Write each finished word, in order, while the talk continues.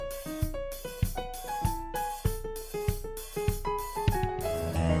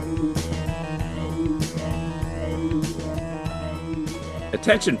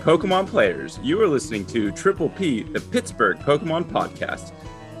Attention Pokemon players, you are listening to Triple P, the Pittsburgh Pokemon Podcast.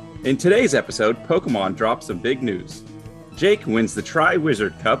 In today's episode, Pokemon drops some big news. Jake wins the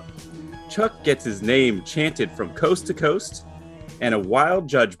Tri-Wizard Cup, Chuck gets his name chanted from coast to coast, and a wild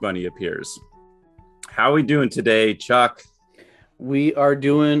Judge Bunny appears. How are we doing today, Chuck? We are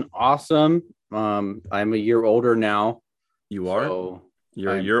doing awesome. I'm a year older now. You are? So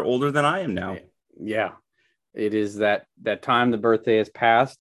You're a year older than I am now. Yeah. It is that time the birthday has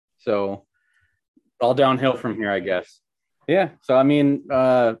passed. So all downhill from here, I guess. Yeah. So, I mean,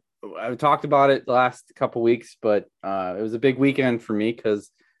 I talked about it the last couple weeks, but it was a big weekend for me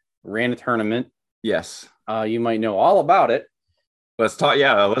because ran a tournament. Yes. You might know all about it. Let's talk.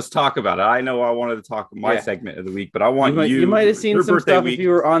 Yeah, let's talk about it. I know I wanted to talk my segment of the week, but I want you might have seen some stuff week. If you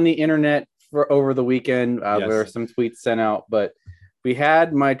were on the internet for over the weekend. Yes. There were some tweets sent out, but we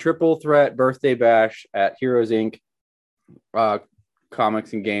had my triple threat birthday bash at Heroes Inc.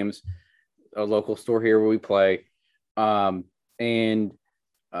 Comics and Games, a local store here where we play. And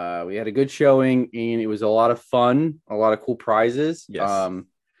we had a good showing, and it was a lot of fun, a lot of cool prizes. Yes.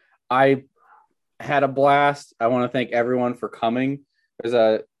 I had a blast. I want to thank everyone for coming.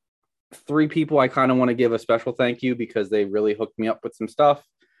 There's three people I kind of want to give a special thank you because they really hooked me up with some stuff.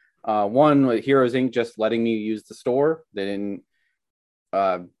 One, with Heroes Inc. just letting me use the store. They didn't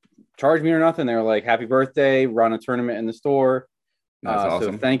charge me or nothing. They were like, happy birthday, run a tournament in the store. That's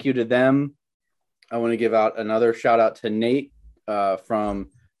awesome. So thank you to them. I want to give out another shout out to Nate from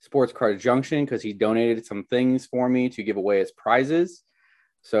Sports Card Junction because he donated some things for me to give away as prizes.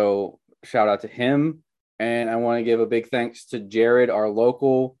 So shout out to him. And I want to give a big thanks to Jared, our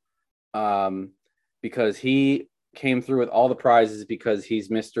local, because he came through with all the prizes because he's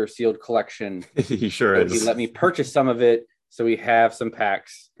Mr. Sealed Collection. He sure is. He let me purchase some of it. So we have some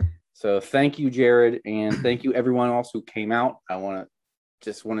packs. So thank you, Jared. And thank you everyone else who came out. I want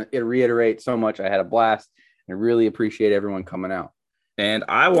to reiterate so much. I had a blast and really appreciate everyone coming out. And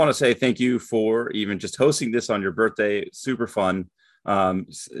I want to say thank you for even just hosting this on your birthday. Super fun.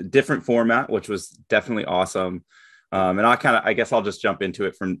 Different format, which was definitely awesome. And I guess I'll just jump into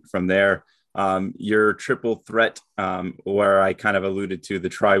it from there. Your triple threat, where I kind of alluded to the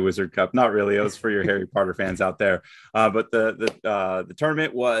Tri-Wizard Cup. Not really. It was for your Harry Potter fans out there. But the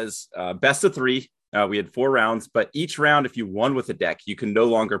tournament was best of three. We had 4 rounds, but each round, if you won with a deck, you can no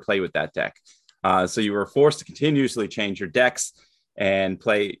longer play with that deck. So you were forced to continuously change your decks and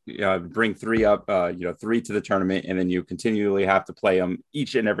play, bring 3 up, 3 to the tournament, and then you continually have to play them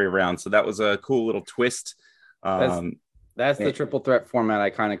each and every round. So that was a cool little twist. That's the triple threat format I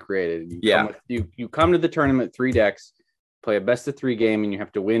kind of created. You come to the tournament 3 decks, play a best of 3 game, and you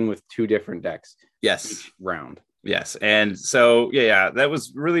have to win with 2 different decks. Yes, each round. Yes, and so that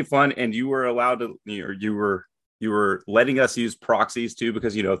was really fun. And you were allowed to, you were letting us use proxies too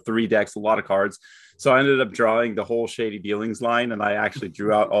because 3 decks, a lot of cards. So I ended up drawing the whole Shady Dealings line, and I actually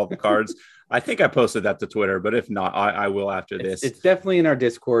drew out all the cards. I think I posted that to Twitter, but if not, I will after this. It's definitely in our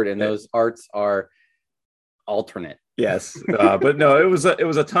Discord, and those arts are alternate. Yes, but no, it was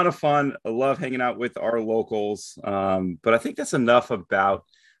a ton of fun. I love hanging out with our locals. But I think that's enough about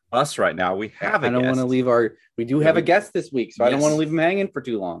us right now. We have. I don't want to leave We do have a guest this week, so yes. I don't want to leave him hanging for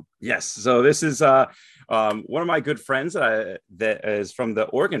too long. Yes. So this is one of my good friends that is from the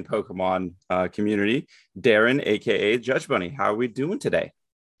Oregon Pokemon community, Darren, aka Judge Bunny. How are we doing today?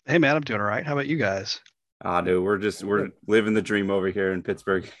 Hey man, I'm doing all right. How about you guys? Dude, we're living the dream over here in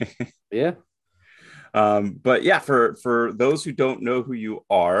Pittsburgh. Yeah. But yeah, for those who don't know who you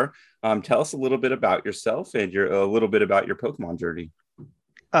are, tell us a little bit about yourself and a little bit about your Pokemon journey.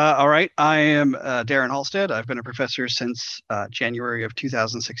 All right. I am Darren Halstead. I've been a professor since January of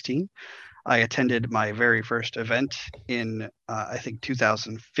 2016. I attended my very first event in, I think,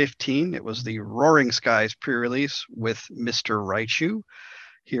 2015. It was the Roaring Skies pre-release with Mr. Raichu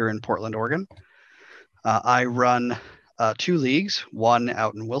here in Portland, Oregon. I run 2 leagues, one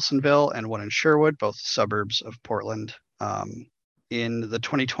out in Wilsonville and one in Sherwood, both suburbs of Portland. In the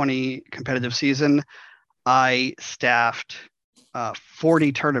 2020 competitive season, I staffed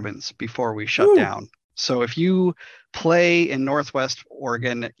 40 tournaments before we shut down. So if you play in Northwest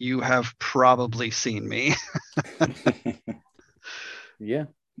Oregon, you have probably seen me. Yeah.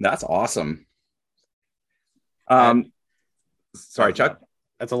 That's awesome. Sorry, Chuck.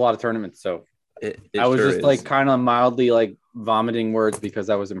 That's a lot of tournaments. So I was just like kind of mildly like vomiting words because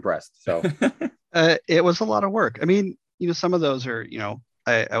I was impressed. So it was a lot of work. I mean, some of those are,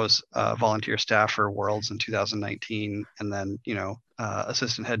 I was volunteer staff for Worlds in 2019, and then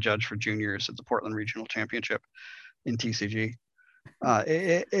assistant head judge for juniors at the Portland Regional Championship in TCG.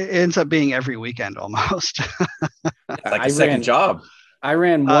 It ends up being every weekend almost. It's like a second job. I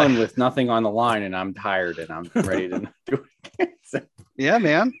ran one with nothing on the line, and I'm tired, and I'm ready to do it. Yeah,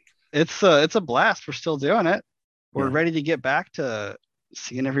 man, it's a blast. We're still doing it. We're ready to get back to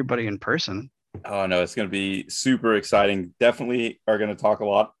seeing everybody in person. Oh no, it's going to be super exciting. Definitely are going to talk a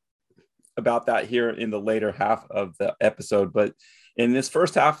lot about that here in the later half of the episode, but in this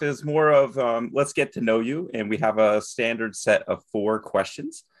first half is more of let's get to know you, and we have a standard set of 4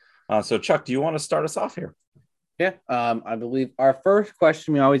 questions. So Chuck, do you want to start us off here? Yeah, I believe our first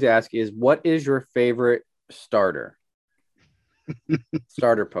question we always ask is, what is your favorite starter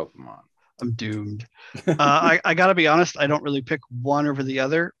Pokemon? I'm doomed. I gotta be honest, I don't really pick one over the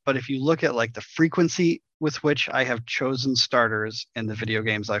other, but if you look at like the frequency with which I have chosen starters in the video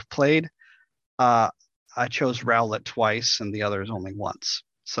games I've played, I chose Rowlet twice and the others only once.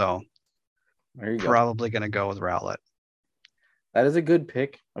 So there you probably going to go with Rowlet. That is a good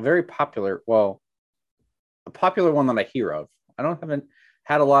pick. A very popular, a popular one that I hear of. I haven't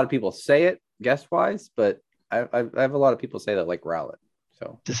had a lot of people say it guest wise, but I have a lot of people say that like Rowlet.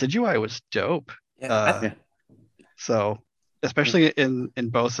 So Decidueye was dope. Yeah. So especially in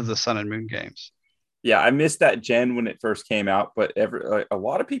both of the Sun and Moon games. Yeah, I missed that gen when it first came out, but a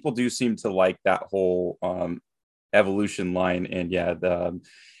lot of people do seem to like that whole evolution line. And yeah,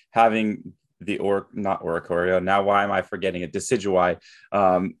 having the not Oricorio. Now, why am I forgetting it? Decidueye.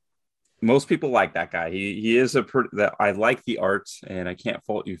 Most people like that guy. He is that I like the art, and I can't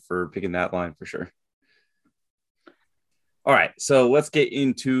fault you for picking that line for sure. All right, so let's get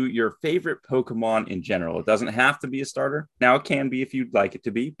into your favorite Pokemon in general. It doesn't have to be a starter. Now, it can be if you'd like it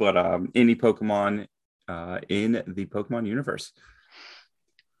to be, but any Pokemon in the Pokemon universe.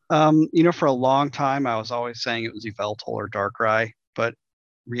 For a long time, I was always saying it was Yveltal or Darkrai, but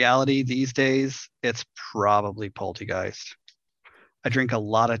reality these days, it's probably Polteageist. I drink a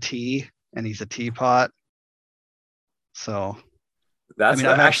lot of tea, and he's a teapot. So, I've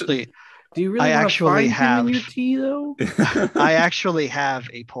actually... Do you really want to find him in your tea, though? I actually have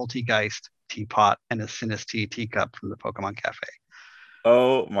a Polteageist teapot and a Sinistea teacup from the Pokemon Cafe.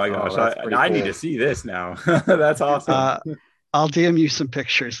 Oh my gosh. I need to see this now. That's awesome. I'll DM you some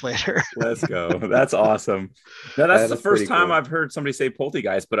pictures later. Let's go. That's awesome. Now, that's the first time I've heard somebody say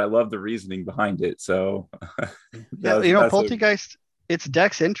Polteageist, but I love the reasoning behind it. So, Polteageist, its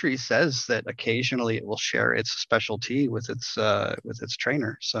Dex entry says that occasionally it will share its specialty with its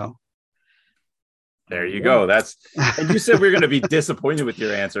trainer. So, there you go. And you said we are going to be disappointed with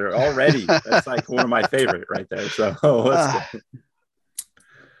your answer already. That's like one of my favorite right there. So let's go.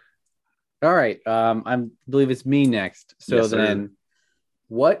 All right. I believe it's me next. So yes, then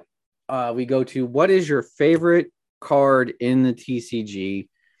what we go to, what is your favorite card in the TCG?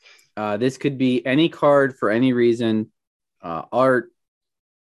 This could be any card for any reason. Art,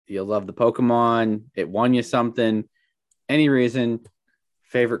 you love the Pokemon, it won you something, any reason,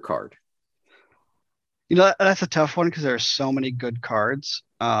 favorite card. That's a tough one because there are so many good cards.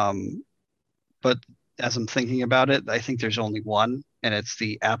 But as I'm thinking about it, I think there's only one, and it's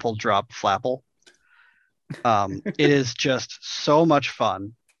the Apple Drop Flapple. It is just so much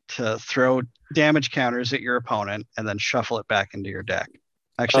fun to throw damage counters at your opponent and then shuffle it back into your deck.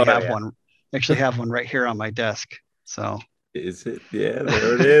 I actually have one right here on my desk. So is it? Yeah,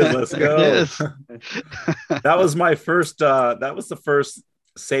 there it is. Let's go. It is. That was my first. That was the first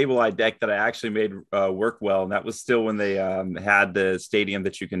Sableye deck that I actually made work well, and that was still when they had the stadium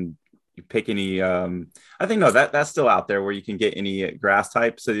that you pick any. I think that's still out there where you can get any grass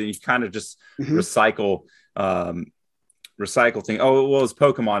type. So you kind of just recycle thing. Oh, well, it's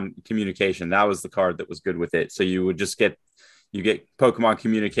Pokemon Communication. That was the card that was good with it. So you would just get Pokemon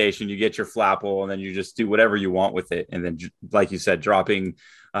Communication, you get your Flapple, and then you just do whatever you want with it. And then, like you said, dropping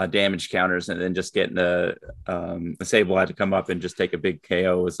damage counters and then just getting the Sableye to come up and just take a big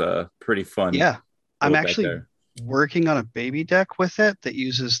KO is a pretty fun. Yeah, I'm actually working on a baby deck with it that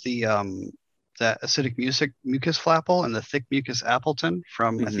uses the that acidic mucus Flapple and the thick mucus Appleton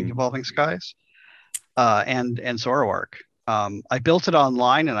from I think Evolving Skies, and Zoroark. I built it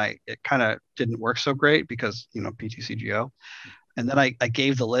online and it kind of didn't work so great because PTCGO, and then I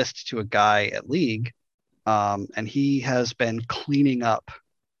gave the list to a guy at League, and he has been cleaning up.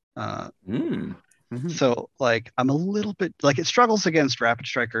 So I'm a little bit it struggles against Rapid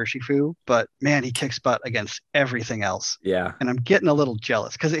Strike Urshifu, but man, he kicks butt against everything else. Yeah, and I'm getting a little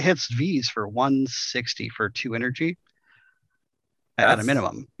jealous because it hits V's for 160 for 2 energy. At a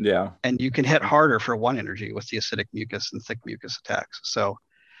minimum. Yeah. And you can hit harder for 1 energy with the acidic mucus and thick mucus attacks. So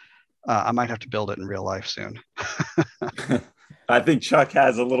I might have to build it in real life soon. I think Chuck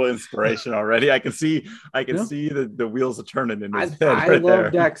has a little inspiration already. I can see the wheels are turning in his head I love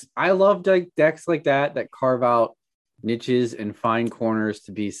there. decks. I love decks like that carve out niches and find corners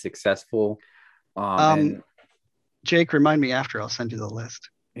to be successful. And Jake, remind me after. I'll send you the list.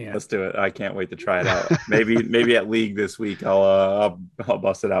 yeah, Let's do it. I can't wait to try it out. Maybe at League this week I'll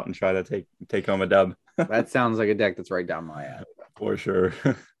bust it out and try to take home a dub. that sounds like a deck that's right down my alley. For sure.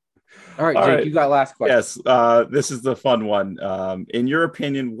 All right, Jake, you got last question. Yes, this is the fun one. In your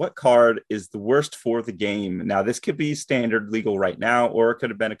opinion, what card is the worst for the game? Now, this could be standard legal right now, or it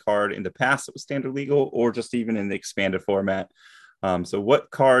could have been a card in the past that was standard legal, or just even in the expanded format. So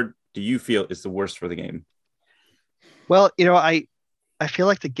what card do you feel is the worst for the game? Well, I feel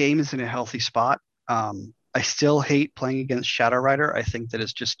like the game is in a healthy spot. I still hate playing against Shadow Rider. I think that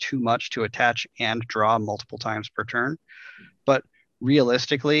it's just too much to attach and draw multiple times per turn. But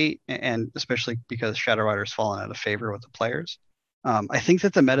realistically, and especially because Shadow Rider's fallen out of favor with the players, I think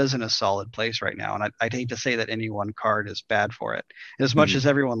that the meta's in a solid place right now. And I'd hate to say that any one card is bad for it. As much as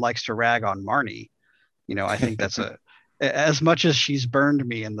everyone likes to rag on Marnie, I think that's as much as she's burned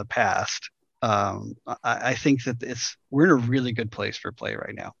me in the past, I think that we're in a really good place for play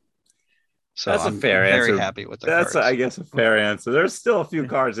right now. So that's I'm a fair very answer. happy with the that's cards. I guess a fair answer. There's still a few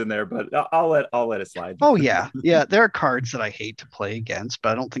cards in there, but I'll let it slide. Oh yeah, there are cards that I hate to play against, but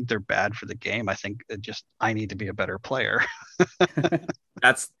I don't think they're bad for the game. I think I need to be a better player.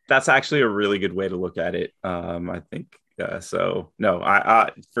 That's actually a really good way to look at it. I think so. No,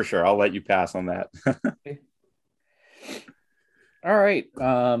 I for sure I'll let you pass on that. All right.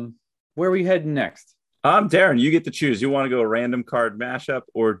 Where are we heading next? Darren, you get to choose. You want to go a random card mashup,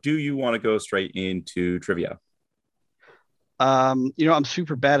 or do you want to go straight into trivia? I'm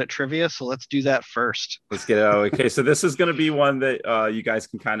super bad at trivia, so let's do that first. Let's get it out. Okay, so this is going to be one that you guys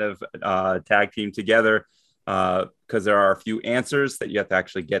can kind of tag team together because there are a few answers that you have to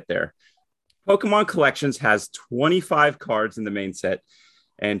actually get there. Pokemon Collections has 25 cards in the main set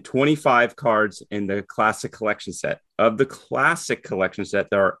and 25 cards in the Classic Collection set. Of the Classic Collection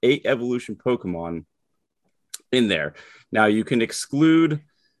set, there are 8 evolution Pokemon in there. Now, you can exclude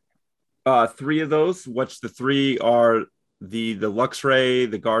 3 of those, which the 3 are the Luxray,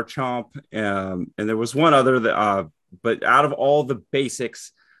 the Garchomp, and there was one other that, but out of all the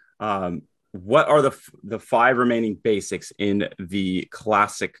basics, what are the 5 remaining basics in the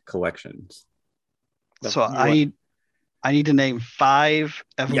Classic Collections? So I need to name 5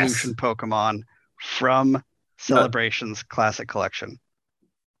 evolution Pokemon from Celebration's Classic Collection.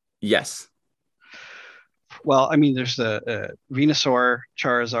 Yes. Well, I mean, there's the Venusaur,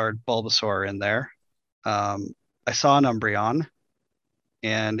 Charizard, Bulbasaur in there. I saw an Umbreon.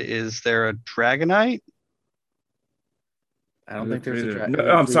 And is there a Dragonite? I don't think there's a Dragonite.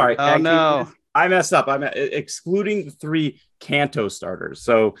 No, I'm sorry. Oh, no. I messed up. I'm excluding the 3 Kanto starters.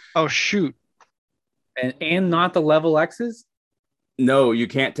 So, oh, shoot. And not the level X's? No, you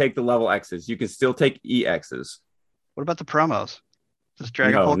can't take the level X's. You can still take EXs. What about the promos? Does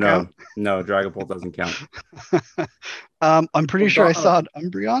Dragapult count? No, Dragapult doesn't count. I'm pretty sure I saw an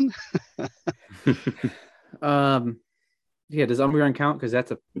Umbreon. Yeah, does Umbreon count? Because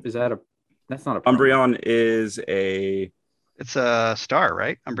that's not a promo. Umbreon is it's a star,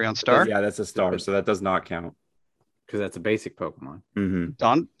 right? Umbreon star? Yeah, that's a star, so that does not count. Because that's a basic Pokemon.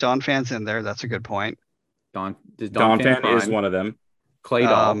 Mm-hmm. Donphan's in there. That's a good point. Donphan is one of them.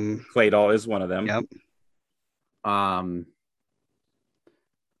 Claydol is one of them. Yep.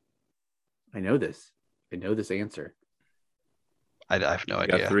 I know this answer. I have no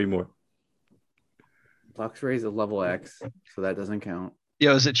idea. Got 3 more. Luxray is a level X, so that doesn't count.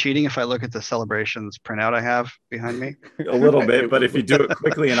 Yo, is it cheating if I look at the Celebrations printout I have behind me? A little bit, but if you do it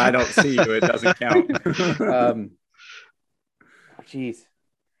quickly and I don't see you, it doesn't count. Jeez.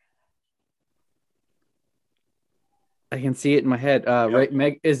 I can see it in my head.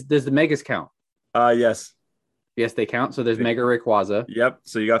 Right, does the Megas count? Yes. Yes, they count. So there's Mega Rayquaza. Yep.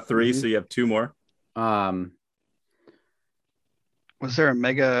 So you got 3, so you have 2 more. Was there a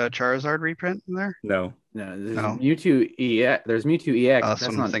Mega Charizard reprint in there? No. There's Mewtwo EX. There's Mewtwo EX. That's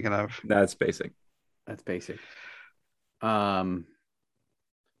what I'm thinking of. That's basic. It's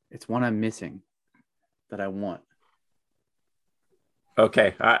one I'm missing that I want.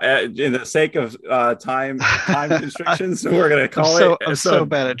 Okay. In the sake of time constrictions, we're going to call it. I'm so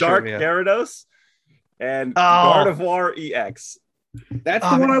bad at Dark trivia. Gyarados and Gardevoir EX. That's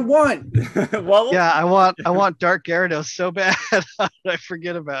the one I want. Well, yeah, I want Dark Gyarados so bad. I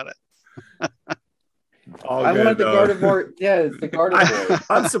forget about it. I want the Gardevoir. Yeah, it's the Gardevoir.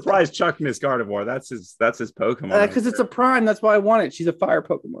 I'm surprised Chuck missed Gardevoir. That's his Pokemon. Because it's a prime. That's why I want it. She's a fire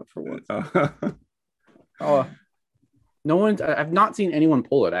Pokemon for once. No one's. I've not seen anyone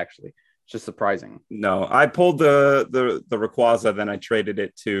pull it actually. It's just surprising. No, I pulled the Rayquaza, then I traded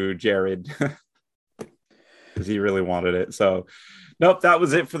it to Jared because he really wanted it. So, nope, that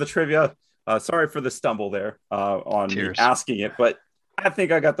was it for the trivia. Sorry for the stumble there on me asking it, but I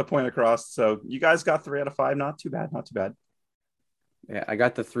think I got the point across. So you guys got 3 out of 5. Not too bad. Not too bad. Yeah, I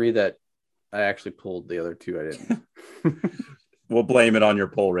got the 3 that I actually pulled. The other 2 I didn't. We'll blame it on your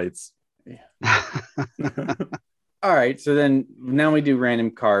pull rates. Yeah. All right. So then now we do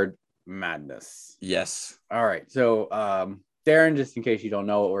random card madness. Yes. All right. So Darren, just in case you don't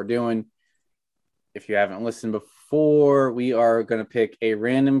know what we're doing, if you haven't listened before, we are going to pick a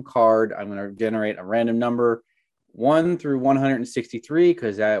random card. I'm going to generate a random number 1 through 163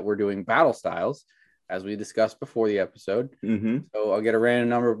 because we're doing battle styles, as we discussed before the episode. Mm-hmm. So I'll get a random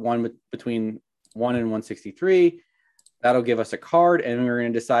number between 1 and 163. That'll give us a card, and we're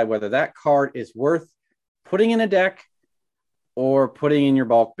going to decide whether that card is worth putting in a deck or putting in your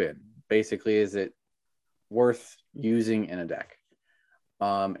bulk bin. Basically, is it worth using in a deck?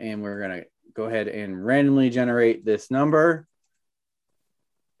 And we're going to go ahead and randomly generate this number.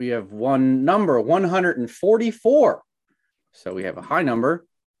 We have one number, 144. So we have a high number.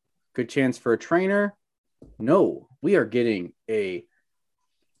 Good chance for a trainer. No, we are getting a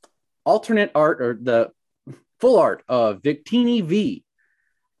alternate art or the full art of Victini V.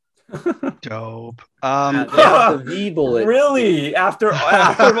 Dope. The V bullet. Really? After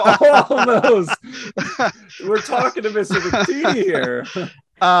all those, we're talking to Mr. Victini here.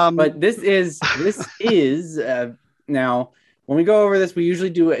 But this is now when we go over this, we usually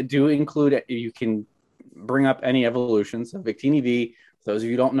do include it. You can bring up any evolutions. So Victini V, for those of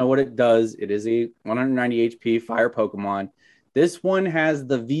you who don't know what it does, it is a 190 HP fire Pokemon. This one has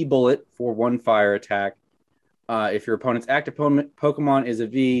the V bullet for 1 fire attack. If your opponent's active Pokemon is a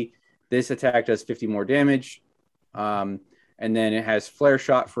V, this attack does 50 more damage. And then it has Flare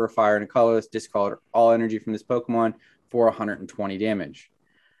Shot for a fire and a colorless. Discard all energy from this Pokemon for 120 damage.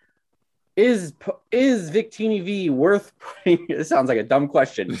 Is Victini V worth putting? It sounds like a dumb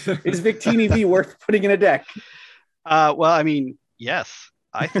question. Is Victini V worth putting in a deck? Well, I mean, yes,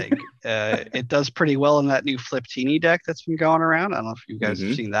 I think it does pretty well in that new Fliptini deck that's been going around. I don't know if you guys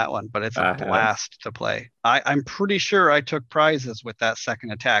have seen that one, but it's a blast to play. I'm pretty sure I took prizes with that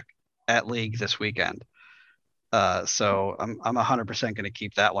second attack at League this weekend. So I'm 100% going to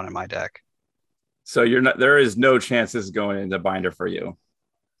keep that one in my deck. So there is no chance this is going into binder for you.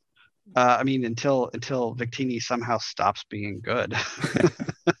 I mean, until Victini somehow stops being good.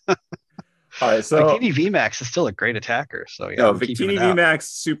 All right, so Victini VMAX is still a great attacker. So yeah, no, Victini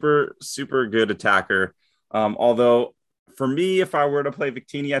VMAX, super good attacker. Although for me, if I were to play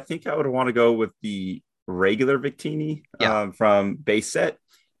Victini, I think I would want to go with the regular Victini from base set,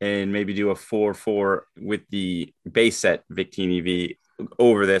 and maybe do a 4/4 with the base set Victini V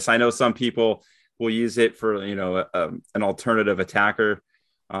over this. I know some people will use it for an alternative attacker.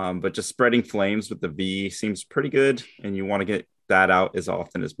 But just spreading flames with the V seems pretty good, and you want to get that out as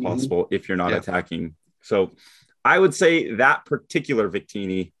often as possible if you're not attacking. So I would say that particular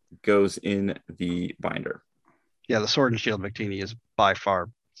Victini goes in the binder. Yeah, the Sword and Shield Victini is by far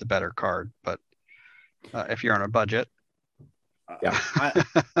the better card, but if you're on a budget.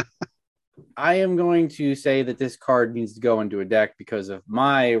 I am going to say that this card needs to go into a deck because of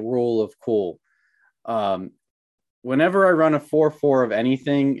my rule of cool. Whenever I run a 4/4 of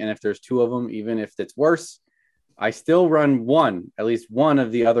anything, and if there's 2 of them, even if it's worse, I still run at least one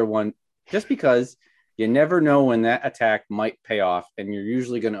of the other one, just because you never know when that attack might pay off, and you're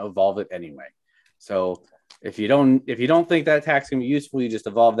usually going to evolve it anyway. So if you don't think that attack's going to be useful, you just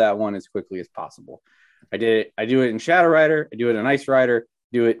evolve that one as quickly as possible. I do it in Shadow Rider, I do it in Ice Rider,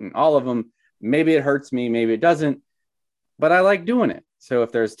 do it in all of them. Maybe it hurts me, maybe it doesn't, but I like doing it. So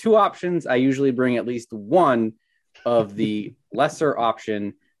if there's 2 options, I usually bring at least one of the lesser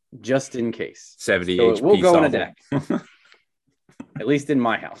option just in case. 70 so HP we'll go in a Sobble. deck. At least in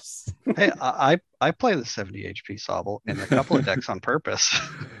my house. Hey, I play the 70 HP Sobble in a couple of decks on purpose.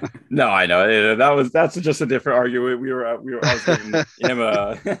 No, I know that's just a different argument. I was giving him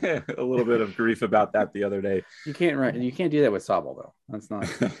a little bit of grief about that the other day. You can't do that with Sobble though. That's not.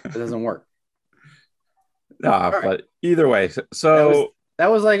 It doesn't work. Nah, right. But either way, so that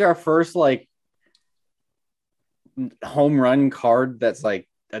was like our first home run card that's like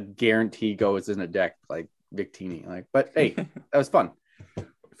a guarantee goes in a deck like Victini. But hey, that was fun.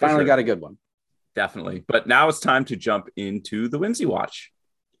 Finally got a good one. Definitely. But now it's time to jump into the Whimsy Watch.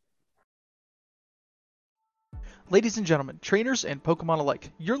 Ladies and gentlemen, trainers and Pokemon alike,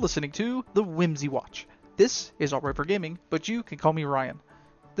 you're listening to the Whimsy Watch. This is All River Gaming, but you can call me Ryan.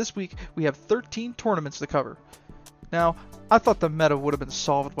 This week, we have 13 tournaments to cover. Now, I thought the meta would have been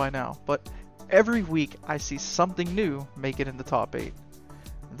solved by now, but every week I see something new make it in the top 8.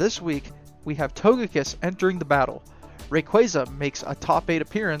 This week, we have Togekiss entering the battle, Rayquaza makes a top 8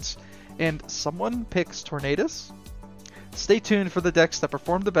 appearance, and someone picks Tornadus? Stay tuned for the decks that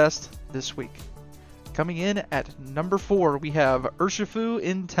perform the best this week. Coming in at number 4, we have Urshifu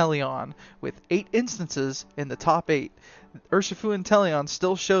Inteleon with 8 instances in the top 8. Urshifu Inteleon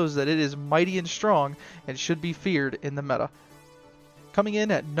still shows that it is mighty and strong and should be feared in the meta. Coming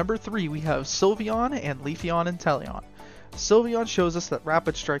in at number 3, we have Sylveon and Leafeon Inteleon. Sylveon shows us that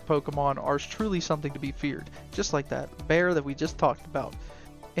Rapid Strike Pokemon are truly something to be feared, just like that bear that we just talked about.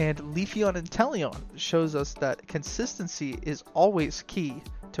 And Leafeon Inteleon shows us that consistency is always key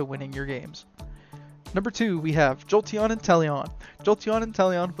to winning your games. Number 2, we have Jolteon Inteleon. Jolteon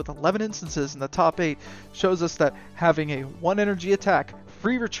Inteleon with 11 instances in the top 8 shows us that having a 1 energy attack,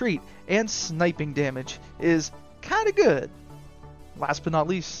 free retreat, and sniping damage is kinda good. Last but not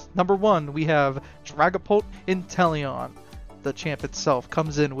least, number 1, we have Dragapult Inteleon. The champ itself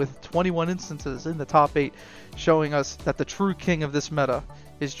comes in with 21 instances in the top 8, showing us that the true king of this meta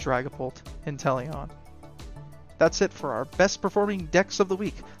is Dragapult Inteleon. That's it for our best performing decks of the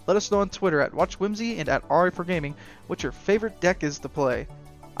week. Let us know on Twitter at WatchWhimsy and at RI4Gaming what your favorite deck is to play.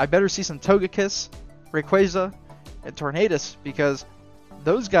 I better see some Togekiss, Rayquaza, and Tornadus because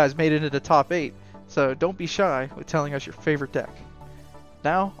those guys made it into the top 8, so don't be shy with telling us your favorite deck.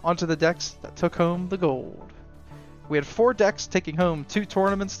 Now, onto the decks that took home the gold. We had 4 decks taking home 2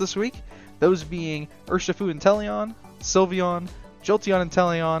 tournaments this week, those being Urshifu Inteleon, Sylveon, Jolteon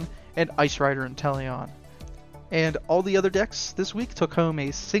Inteleon, and Ice Rider Inteleon. And all the other decks this week took home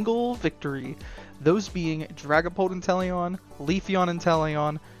a single victory, those being Dragapult Inteleon, Leafeon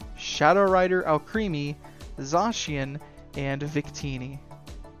Inteleon, Shadow Rider Alcremie, Zacian, and Victini.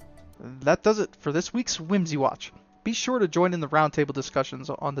 That does it for this week's Whimsy Watch. Be sure to join in the roundtable discussions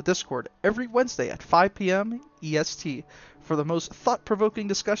on the Discord every Wednesday at 5 p.m. EST for the most thought-provoking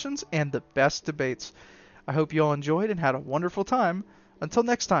discussions and the best debates. I hope you all enjoyed and had a wonderful time. Until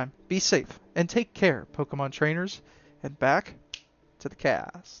next time, be safe and take care, Pokemon trainers. And back to the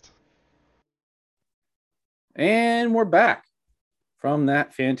cast. And we're back from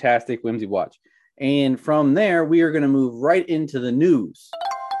that fantastic Whimsy Watch. And from there, we are going to move right into the news.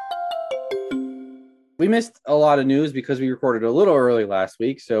 We missed a lot of news because we recorded a little early last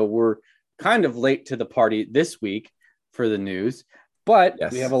week, so we're kind of late to the party this week for the news, but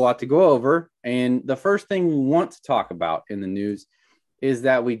yes, we have a lot to go over. And the first thing we want to talk about in the news is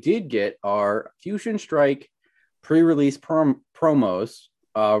that we did get our Fusion Strike pre-release promos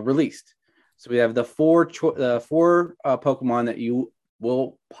released. So we have the four Pokemon that you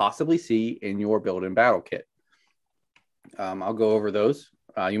will possibly see in your build and battle kit. I'll go over those.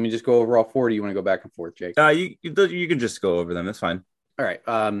 You may just go over all 4. Do you want to go back and forth, Jake? You can just go over them. That's fine. All right.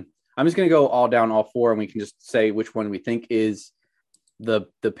 I'm just going to go all 4, and we can just say which one we think is the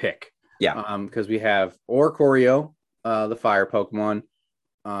pick. Yeah. Because we have Oricorio, the fire Pokemon,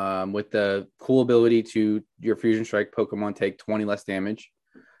 with the cool ability to your Fusion Strike Pokemon take 20 less damage.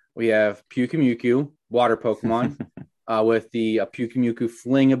 We have Pyukumuku, water Pokemon, with the Pyukumuku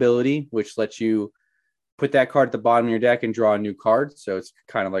Fling ability, which lets you put that card at the bottom of your deck and draw a new card. So it's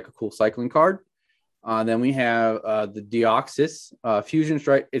kind of like a cool cycling card. Then we have the Deoxys Fusion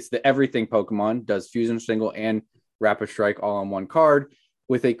Strike. It's the everything Pokemon, does Fusion Single and Rapid Strike all on one card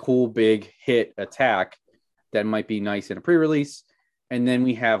with a cool big hit attack that might be nice in a pre-release. And then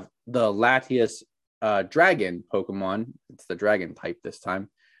we have the Latias Dragon Pokemon. It's the Dragon type this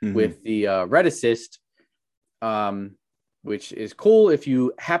time, with the Red Assist, which is cool if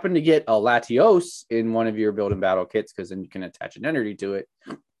you happen to get a Latios in one of your build and battle kits, because then you can attach an entity to it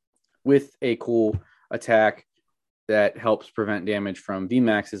with a cool attack that helps prevent damage from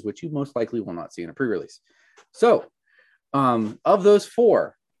VMAXs, which you most likely will not see in a pre-release. So, of those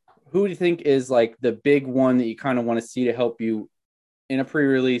 4, who do you think is like the big one that you kind of want to see to help you in a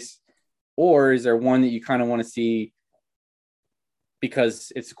pre-release? Or is there one that you kind of want to see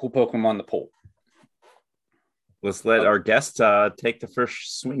because it's a cool Pokemon to pull? Let's let our guest take the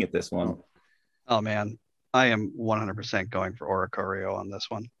first swing at this one. Oh, man. I am 100% going for Oricorio on this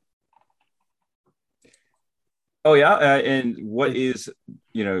one. Oh, yeah. And what is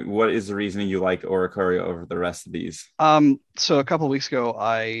the reasoning you like Oricorio over the rest of these? So a couple of weeks ago,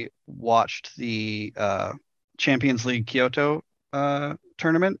 I watched the Champions League Kyoto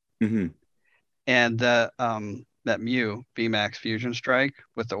tournament. Mm-hmm. And that Mew VMAX Fusion Strike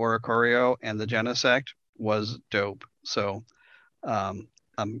with the Oricorio and the Genesect was dope. So I'm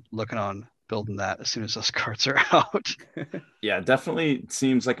looking on building that as soon as those cards are out. Yeah, definitely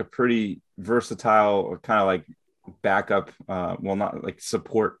seems like a pretty versatile, kind of like backup, well, not like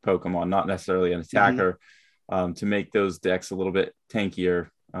support Pokemon, not necessarily an attacker, to make those decks a little bit tankier.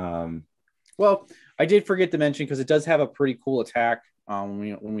 Well, I did forget to mention, because it does have a pretty cool attack,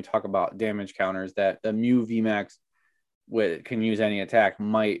 when we talk about damage counters, that the Mew VMAX can use any attack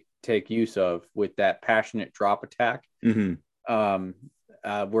might take use of, with that passionate drop attack, where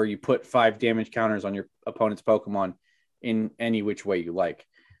you put 5 damage counters on your opponent's Pokemon in any which way you like.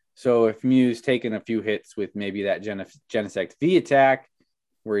 So if Mew's taking a few hits with maybe that Genesect V attack,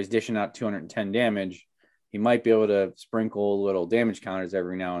 where he's dishing out 210 damage, he might be able to sprinkle little damage counters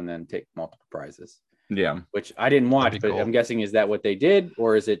every now and then, take multiple prizes. Yeah. Which I didn't watch, but cool. I'm guessing, is that what they did?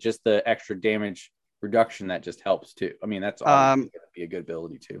 Or is it just the extra damage reduction that just helps too? I mean, that's going to be a good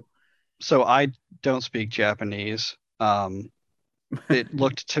ability too. So I don't speak Japanese. It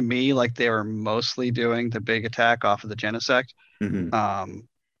looked to me like they were mostly doing the big attack off of the Genesect.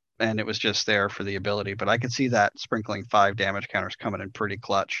 And it was just there for the ability. But I could see that sprinkling 5 damage counters coming in pretty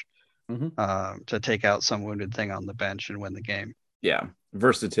clutch to take out some wounded thing on the bench and win the game. Yeah.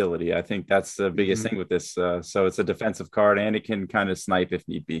 Versatility. I think that's the biggest thing with this. So it's a defensive card, and it can kind of snipe if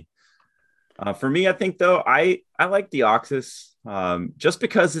need be. For me, I think, though, I like Deoxys just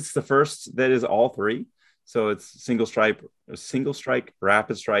because it's the first that is all 3. So it's single strike,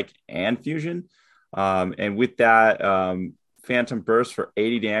 rapid strike, and fusion. And with that, Phantom Burst for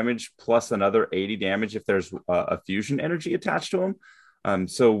 80 damage plus another 80 damage if there's a fusion energy attached to him.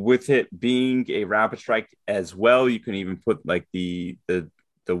 So with it being a rapid strike as well, you can even put like the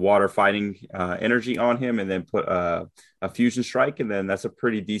water fighting energy on him, and then put a fusion strike, and then that's a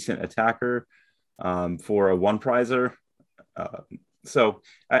pretty decent attacker for a 1-prizer. So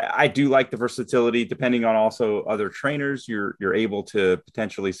I do like the versatility. Depending on also other trainers, you're able to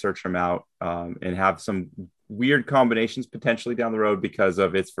potentially search them out and have some weird combinations potentially down the road because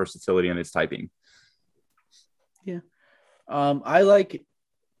of its versatility and its typing. Yeah. I like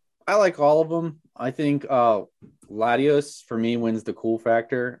all of them. I think Latios for me wins the cool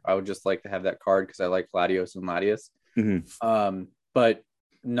factor. I would just like to have that card because I like Latios and Latios. But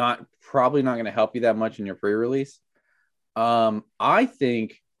probably not going to help you that much in your pre-release. I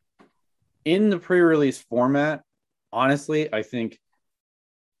think in the pre-release format, honestly, I think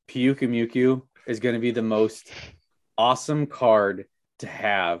Pyukumuku is going to be the most awesome card to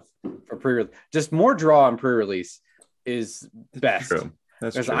have for pre-release. Just more draw on pre-release is best. True.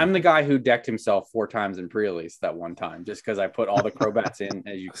 That's because true. I'm the guy who decked himself 4 times in pre-release that one time, just because I put all the Crobats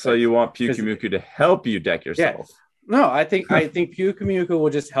in. So you want Pyukumuku to help you deck yourself? Yeah. No, I think Pyukumuku will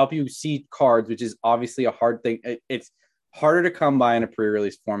just help you see cards, which is obviously a hard thing. It's harder to come by in a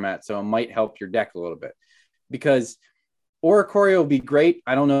pre-release format, so it might help your deck a little bit. Because Oricorio will be great.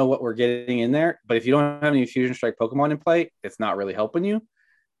 I don't know what we're getting in there, but if you don't have any Fusion Strike Pokemon in play, it's not really helping you.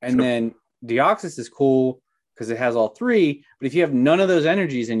 And then Deoxys is cool because it has all 3. But if you have none of those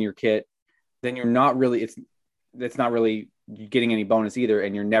energies in your kit, then you're not really it's not really getting any bonus either,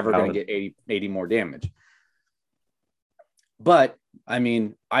 and you're never going to get 80 more damage. But I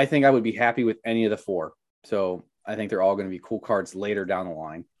mean, I think I would be happy with any of the 4. So I think they're all going to be cool cards later down the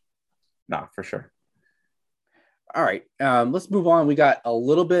line. No, for sure. All right, let's move on. We got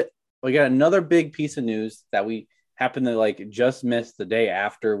another big piece of news that we happened to just miss the day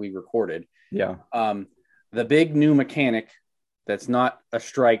after we recorded. Yeah. The big new mechanic that's not a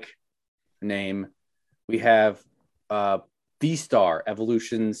strike name. We have V-Star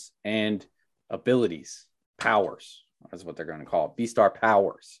evolutions and abilities, powers. That's what they're going to call it. V-Star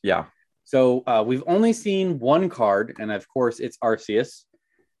powers. Yeah. So we've only seen one card, and of course it's Arceus.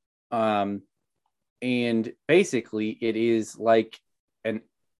 And basically it is like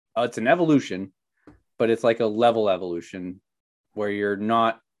it's an evolution, but it's like a level evolution where you're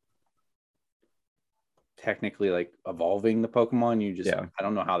not technically evolving the Pokemon. You just, I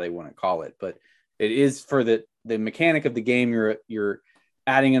don't know how they want to call it, but it is for the mechanic of the game. You're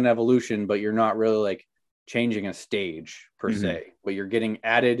adding an evolution, but you're not really changing a stage per se, but you're getting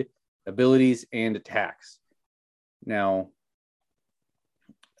added abilities and attacks. Now,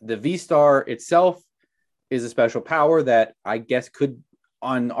 the V-Star itself is a special power that I guess could,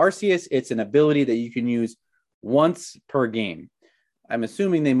 on Arceus, it's an ability that you can use once per game. I'm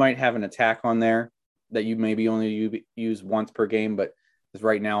assuming they might have an attack on there that you maybe only use once per game, but as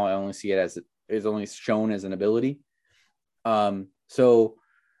right now I only see it as is only shown as an ability. So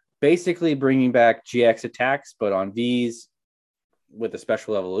basically bringing back GX attacks, but on Vs with a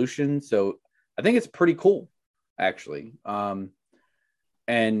special evolution. So I think it's pretty cool, actually.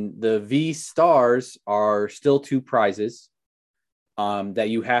 And the V stars are still 2 prizes that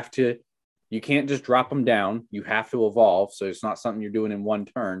you can't just drop them down. You have to evolve. So it's not something you're doing in one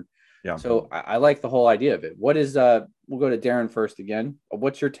turn. Yeah. So I like the whole idea of it. What is we'll go to Darren first again.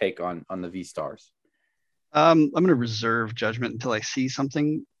 What's your take on the V Stars? I'm going to reserve judgment until I see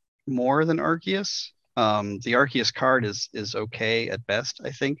something more than Arceus. The Arceus card is okay at best,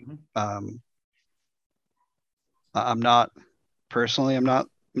 I think. I'm not personally, I'm not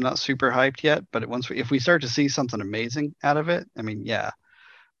super hyped yet, but if we start to see something amazing out of it, I mean, yeah.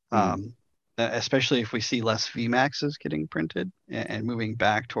 Especially if we see less VMAXs getting printed and moving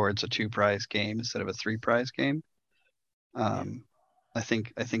back towards a 2-prize game instead of a 3-prize game. I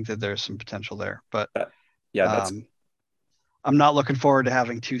think that there's some potential there, but that's I'm not looking forward to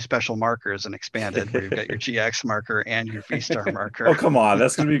having 2 special markers and expanded where you've got your GX marker and your V-Star marker. Oh, come on.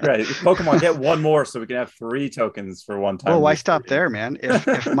 That's going to be great. Pokemon, get one more so we can have 3 tokens for one time. Well, why stop there, man?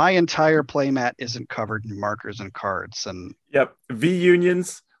 If my entire playmat isn't covered in markers and cards and V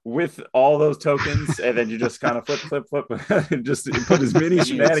unions with all those tokens, and then you just kind of flip, and just put as many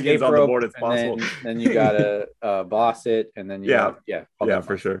shenanigans on the board as possible. Then you gotta boss it, and then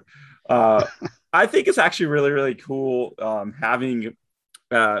for sure. I think it's actually really, really cool having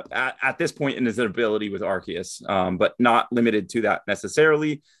at this point in his ability with Arceus, but not limited to that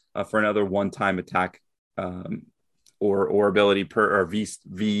necessarily for another one-time attack or ability per or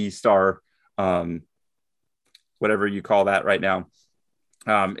V star, whatever you call that right now.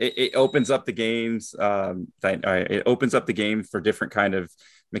 It opens up the games. It opens up the game for different kind of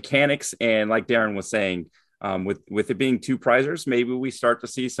mechanics, and like Darren was saying. With it being 2 prizers, maybe we start to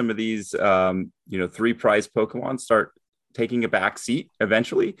see some of these, 3-prize Pokemon start taking a back seat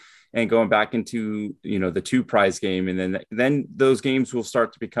eventually and going back into, the 2-prize game. And then those games will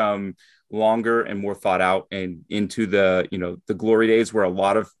start to become longer and more thought out and into the glory days where a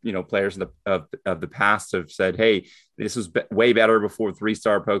lot of, players of the past have said, hey, this was way better before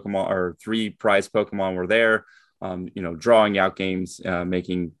 3-star Pokemon or 3-prize Pokemon were there. Drawing out games,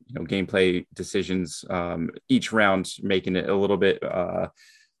 making gameplay decisions each round, making it a little bit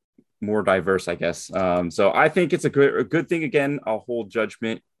more diverse, I guess. So I think it's a good thing. Again, I'll hold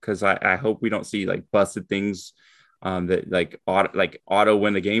judgment because I hope we don't see like busted things that like auto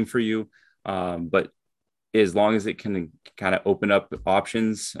win the game for you. But as long as it can kind of open up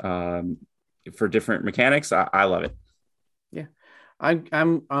options for different mechanics, I love it. Yeah,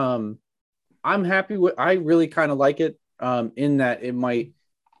 I'm happy with. I really kind of like it in that it might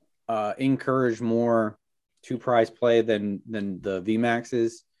encourage more 2-prize play than the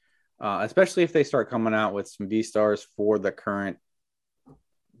VMAXs, especially if they start coming out with some V stars for the current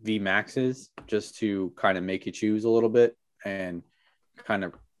VMAXs, just to kind of make you choose a little bit and kind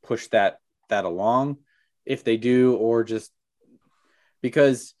of push that along. If they do, or just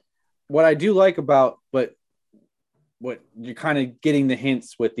because what I do like about what you're kind of getting the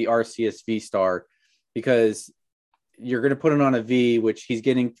hints with the Arceus V star, because you're going to put it on a V, which he's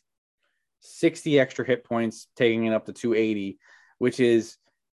getting 60 extra hit points, taking it up to 280, which is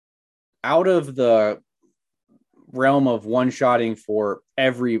out of the realm of one-shotting for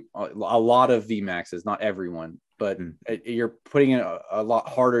a lot of VMAXs, not everyone, but you're putting it a lot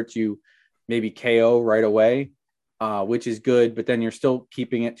harder to maybe KO right away, which is good, but then you're still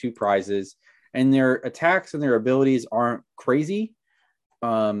keeping it 2 prizes. And their attacks and their abilities aren't crazy.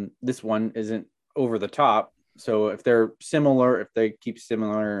 This one isn't over the top. So if they're similar, if they keep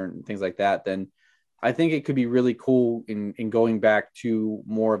similar and things like that, then I think it could be really cool in going back to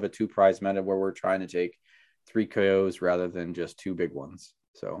more of a 2-prize meta where we're trying to take 3 KOs rather than just 2 big ones.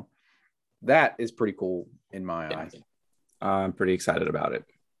 So that is pretty cool in my eyes. I'm pretty excited about it.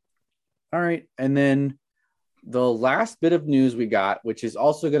 All right. And then the last bit of news we got, which is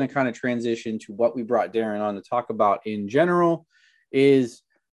also going to kind of transition to what we brought Darren on to talk about in general, is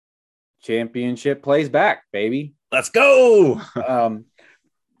Championship Plays back, baby. Let's go.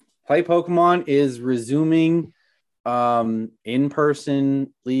 Play Pokemon is resuming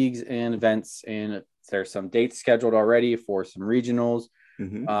in-person leagues and events, and there's some dates scheduled already for some regionals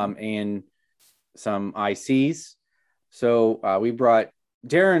and some ICs. So we brought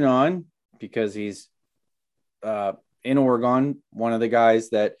Darren on because he's in Oregon, one of the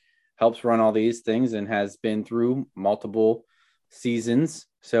guys that helps run all these things and has been through multiple seasons.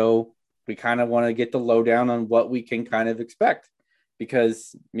 So we kind of want to get the lowdown on what we can kind of expect,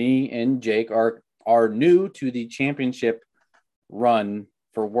 because me and Jake are new to the championship run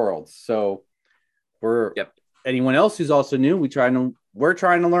for Worlds. So we're anyone else who's also new, we're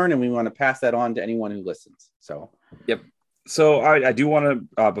trying to learn, and we want to pass that on to anyone who listens. So So I do want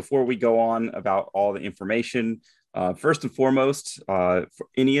to, before we go on about all the information, first and foremost, for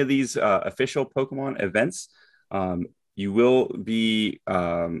any of these official Pokemon events, you will be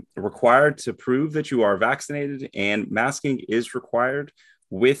required to prove that you are vaccinated, and masking is required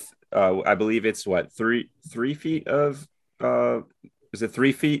with I believe it's what, 3 feet of is it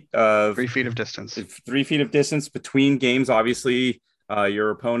 3 feet of 3 feet of distance? 3 feet of distance between games. Obviously,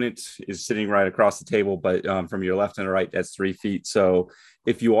 your opponent is sitting right across the table, but from your left and right, that's 3 feet. So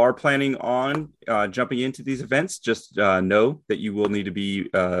if you are planning on jumping into these events, just know that you will need to be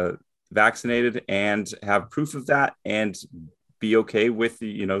vaccinated and have proof of that, and be okay with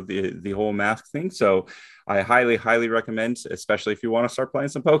the whole mask thing. So I highly recommend, especially if you want to start playing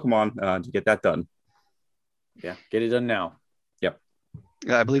some Pokemon, to get that done. Yeah, get it done now. Yep.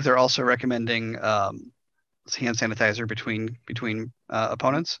 I believe they're also recommending hand sanitizer between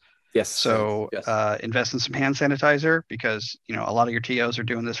opponents. Yes. So Yes. Invest in some hand sanitizer, because a lot of your TOs are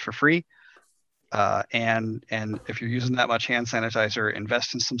doing this for free. And if you're using that much hand sanitizer,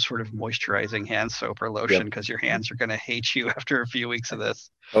 invest in some sort of moisturizing hand soap or lotion, because your hands are going to hate you after a few weeks of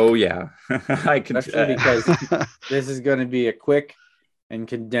this. Oh yeah. I can, especially because this is going to be a quick and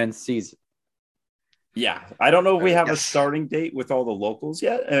condensed season. Yeah, I don't know if we have a Yes. starting date with all the locals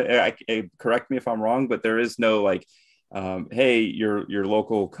yet. Correct me if I'm wrong, but there is no like, hey, your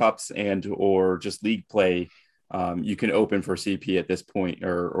local cups and or just league play, you can open for CP at this point,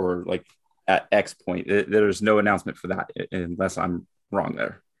 or like at X point. There's no announcement for that, unless I'm wrong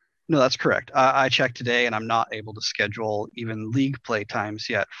there. No, that's correct. I checked today, and I'm not able to schedule even league play times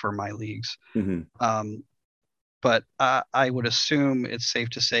yet for my leagues. Mm-hmm. But I would assume it's safe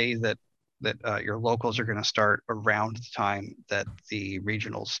to say that your locals are going to start around the time that the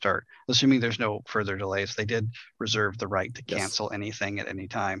regionals start, assuming there's no further delays. They did reserve the right to cancel anything at any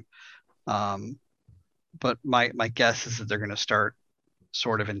time. But my guess is that they're going to start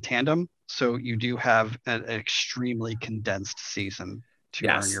sort of in tandem. So you do have an extremely condensed season to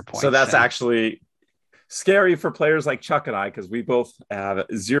earn your points. So that's actually scary for players like Chuck and I, because we both have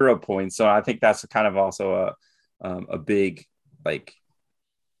 0 points. So I think that's kind of also a big, like,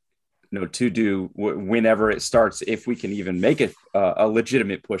 to do whenever it starts, if we can even make it a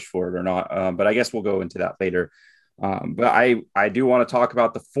legitimate push for it or not. But I guess we'll go into that later. But I do want to talk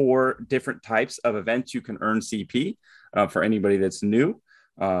about the 4 different types of events you can earn CP for anybody that's new.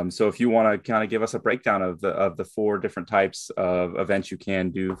 So if you want to kind of give us a breakdown of the 4 different types of events you can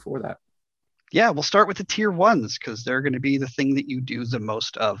do for that. Yeah, we'll start with the tier 1s, because they're going to be the thing that you do the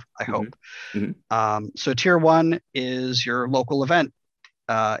most of, I hope. Mm-hmm. So tier 1 is your local event.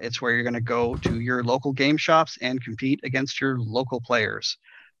 It's where you're going to go to your local game shops and compete against your local players.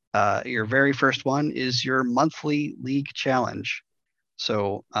 Your very first one is your monthly league challenge.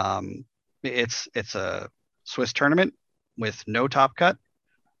 So it's a Swiss tournament with no top cut,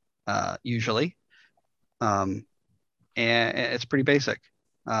 usually. And it's pretty basic.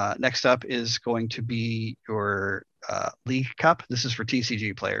 Next up is going to be your League Cup. This is for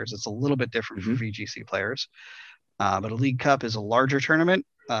TCG players. It's a little bit different for VGC players. But a League Cup is a larger tournament.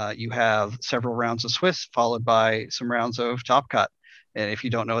 You have several rounds of Swiss, followed by some rounds of Top Cut. And if you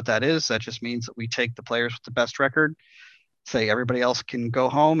don't know what that is, that just means that we take the players with the best record, say everybody else can go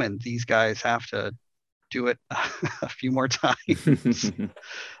home, and these guys have to do it a few more times.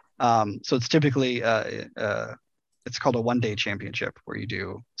 So it's typically, it's called a one-day championship, where you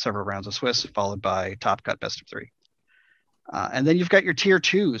do several rounds of Swiss, followed by Top Cut best of 3. And then you've got your tier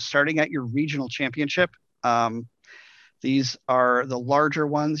 2s, starting at your regional championship. These are the larger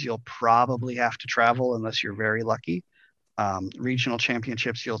ones. You'll probably have to travel unless you're very lucky. Regional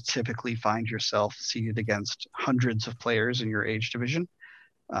championships, you'll typically find yourself seated against hundreds of players in your age division,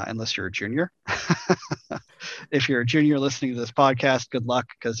 unless you're a junior. If you're a junior listening to this podcast, good luck,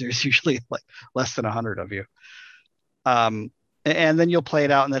 because there's usually like less than 100 of you. And then you'll play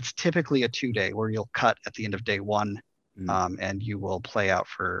it out, and that's typically a 2-day, where you'll cut at the end of day 1, and you will play out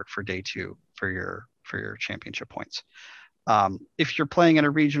for day 2 for your championship points. If you're playing in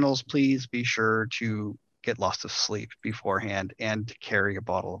a regionals, please be sure to get lots of sleep beforehand, and to carry a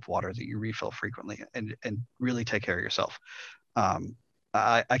bottle of water that you refill frequently, and really take care of yourself.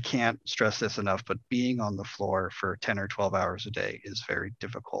 I can't stress this enough, but being on the floor for 10 or 12 hours a day is very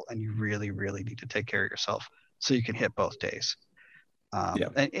difficult, and you really, really need to take care of yourself so you can hit both days.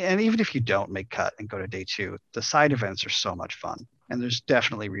 And even if you don't make cut and go to day 2, the side events are so much fun, and there's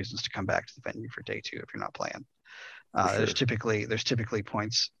definitely reasons to come back to the venue for day 2 if you're not playing. Sure. There's typically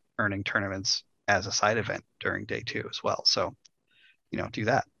points earning tournaments as a side event during day 2 as well. So, do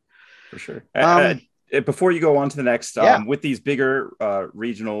that. For sure. Before you go on to the next, with these bigger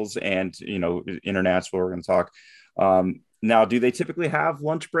regionals and, international, we're going to talk. Now, do they typically have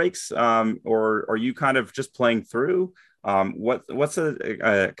lunch breaks, or are you kind of just playing through? What's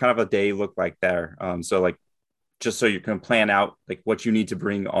a kind of a day look like there? So like, just so you can plan out like what you need to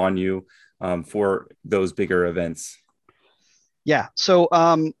bring on you for those bigger events. Yeah. So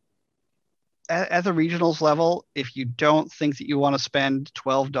at the regionals level, if you don't think that you want to spend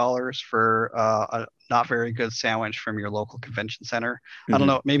 $12 for a not very good sandwich from your local convention center, I don't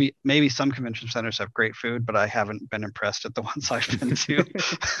know, maybe some convention centers have great food, but I haven't been impressed at the ones I've been to.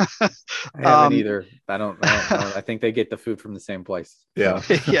 I haven't either. I don't know. I think they get the food from the same place. Yeah.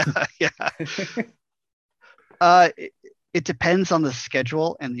 It depends on the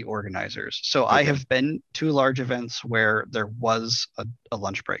schedule and the organizers. So I have been to large events where there was a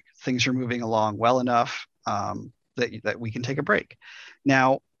lunch break. Things are moving along well enough that we can take a break.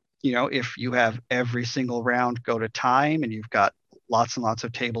 Now, if you have every single round go to time and you've got lots and lots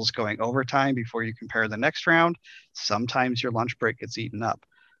of tables going overtime before you compare the next round, sometimes your lunch break gets eaten up.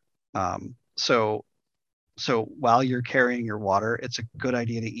 So while you're carrying your water, it's a good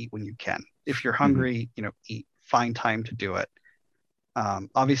idea to eat when you can. If you're hungry, eat. Find time to do it.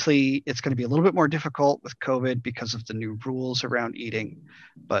 Obviously, it's going to be a little bit more difficult with COVID because of the new rules around eating,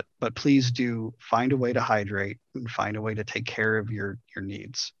 but please do find a way to hydrate and find a way to take care of your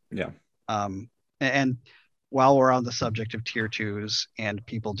needs. Yeah. And while we're on the subject of tier twos and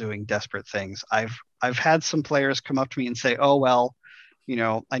people doing desperate things, I've had some players come up to me and say, "Oh well,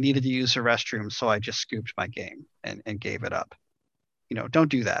 I needed to use the restroom, so I just scooped my game and gave it up." Don't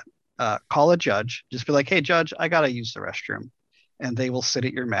do that. Call a judge. Just be like, "Hey, judge, I gotta use the restroom," and they will sit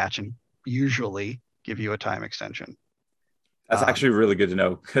at your match and usually give you a time extension. That's actually really good to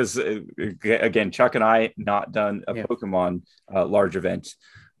know because, again, Chuck and I not done a Pokemon large event,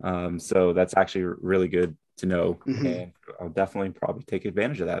 so that's actually really good to know, and I'll definitely probably take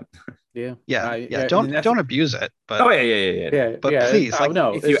advantage of that. Don't abuse it, but please,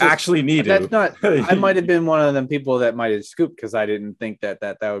 no, if you actually need that's to. Not. I might have been one of them people that might have scooped because I didn't think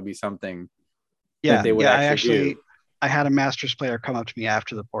that would be something. That they would actually do. I had a Masters player come up to me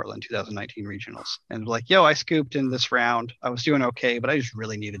after the Portland 2019 regionals and was like, "Yo, I scooped in this round. I was doing okay, but I just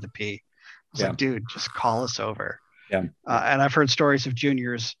really needed to pee." I was like, "Dude, just call us over." Yeah. And I've heard stories of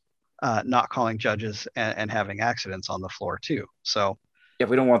juniors not calling judges and having accidents on the floor too. So yeah,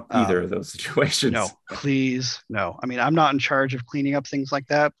 we don't want either of those situations. No, please, no. I mean, I'm not in charge of cleaning up things like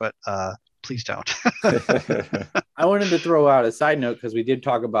that, but please don't. I wanted to throw out a side note because we did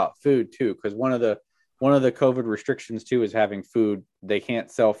talk about food too. Because one of the COVID restrictions too is having food. They can't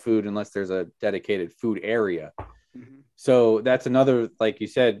sell food unless there's a dedicated food area. So that's another, like you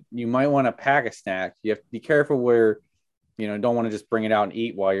said, you might want to pack a snack. You have to be careful where, don't want to just bring it out and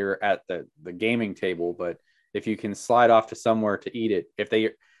eat while you're at the gaming table. But if you can slide off to somewhere to eat it,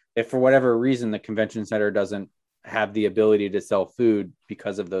 if for whatever reason the convention center doesn't have the ability to sell food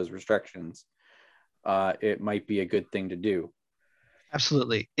because of those restrictions, it might be a good thing to do.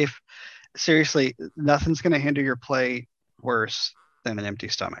 Absolutely. Seriously, nothing's going to hinder your play worse than an empty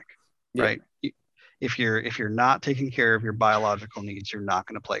stomach, right? If you're not taking care of your biological needs, you're not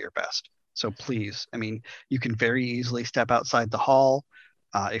going to play your best. So please, I mean, you can very easily step outside the hall.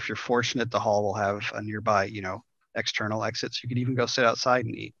 If you're fortunate, the hall will have a nearby, external exits. You can even go sit outside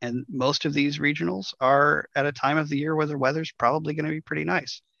and eat. And most of these regionals are at a time of the year where the weather's probably going to be pretty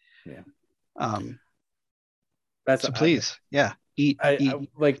nice. Yeah. So please, eat.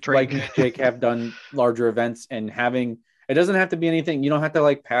 Like Jake have done larger events and having, it doesn't have to be anything. You don't have to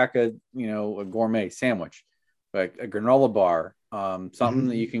like pack a gourmet sandwich, like a granola bar, something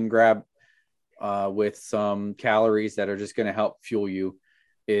that you can grab with some calories that are just going to help fuel you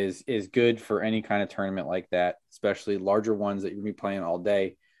is good for any kind of tournament like that, especially larger ones that you're going to be playing all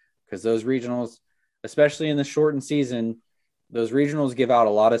day. Because those regionals, especially in the shortened season, those regionals give out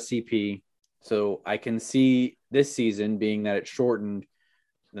a lot of CP. So I can see this season being that it's shortened,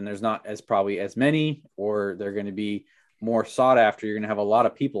 then there's not probably as many, or they're going to be more sought after. You're going to have a lot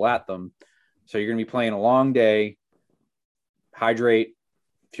of people at them. So you're going to be playing a long day, hydrate,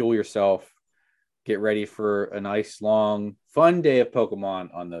 fuel yourself, get ready for a nice, long, fun day of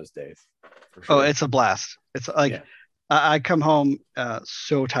Pokemon on those days. Sure. Oh, it's a blast. It's like, I come home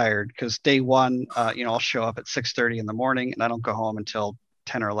so tired because day one, I'll show up at 6:30 in the morning and I don't go home until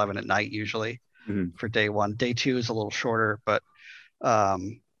 10 or 11 at night usually for day one. Day two is a little shorter, but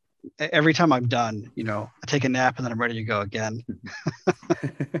every time I'm done, I take a nap and then I'm ready to go again.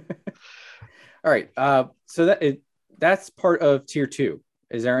 All right. So that's part of tier 2.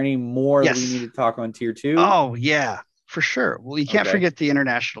 Is there any more that we need to talk on tier 2? Oh yeah, for sure. Well, you can't forget the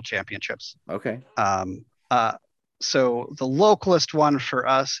international championships. Okay. So the localist one for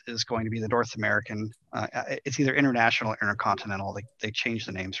us is going to be the North American. It's either international or intercontinental. They change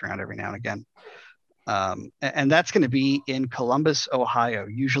the names around every now and again. And that's going to be in Columbus, Ohio,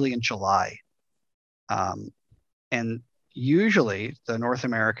 usually in July. And usually the North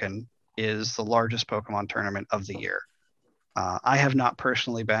American is the largest Pokemon tournament of the year. I have not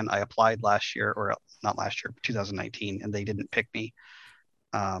personally been. I applied last year, or not last year, 2019, and they didn't pick me.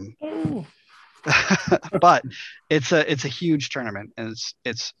 But it's a huge tournament, and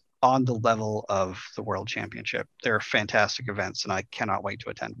it's on the level of the World Championship. They're fantastic events, and I cannot wait to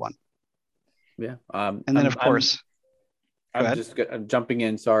attend one. Yeah. And then, of course, I'm jumping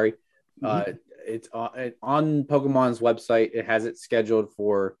in. Sorry. Mm-hmm. It's on Pokemon's website. It has it scheduled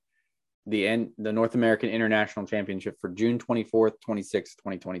for the North American International Championship for June 24th, 26th,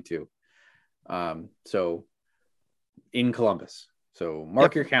 2022. So in Columbus. So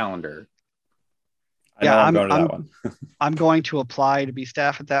mark your calendar. I'm going to that one. I'm going to apply to be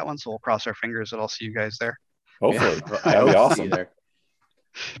staff at that one, so we'll cross our fingers that I'll see you guys there. Hopefully. That'd be awesome. There.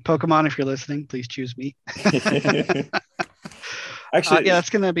 Pokemon, if you're listening, please choose me. Actually, yeah, that's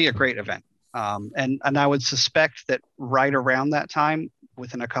going to be a great event. And I would suspect that right around that time,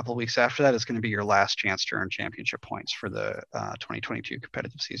 within a couple of weeks after that, is going to be your last chance to earn championship points for the 2022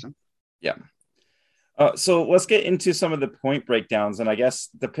 competitive season. Yeah. So let's get into some of the point breakdowns. And I guess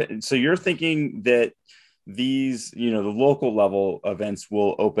so you're thinking that these, the local level events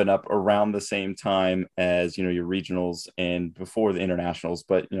will open up around the same time as, your regionals and before the internationals,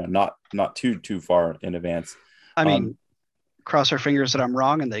 but, not too far in advance. I mean, cross our fingers that I'm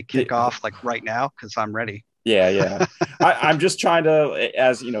wrong and they kick off like right now, because I'm ready. Yeah. I'm just trying to,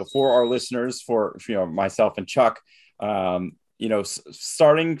 as for our listeners, for myself and Chuck,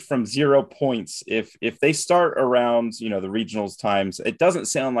 starting from 0 points, if they start around the regionals times, it doesn't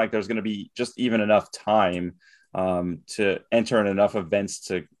sound like there's going to be just even enough time to enter in enough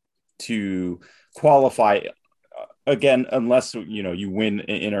events to qualify again, unless you win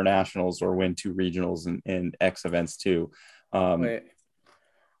internationals or win 2 regionals and X events too.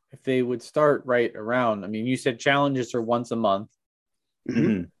 If they would start right around, you said challenges are once a month.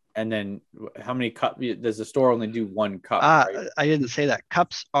 Mm-hmm. And then how many cups does the store only do? 1 cup? Right? I didn't say that.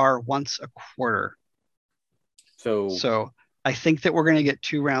 Cups are once a quarter. So I think that we're going to get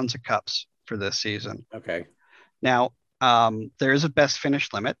 2 rounds of cups for this season. Okay. Now, there is a best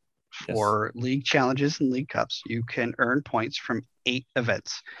finish limit for league challenges and league cups. You can earn points from 8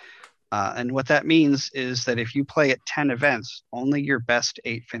 events. And what that means is that if you play at 10 events, only your best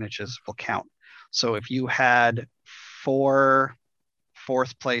 8 finishes will count. So if you had 4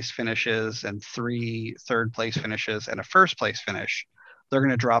 fourth place finishes and 3 third place finishes and a first place finish, they're going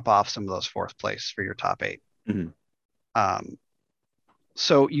to drop off some of those fourth place for your top 8. Mm-hmm.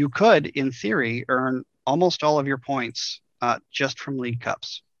 So you could, in theory, earn almost all of your points just from league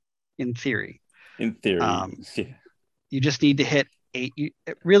cups. In theory, yeah. You just need to hit 8.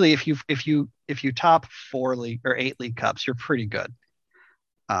 Really, if you top 4 league or 8 league cups, you're pretty good.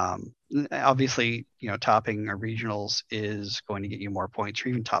 Obviously, topping a regionals is going to get you more points, or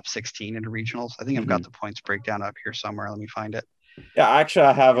even top 16 into regionals. I think I've got the points breakdown up here somewhere. Let me find it. Yeah, actually,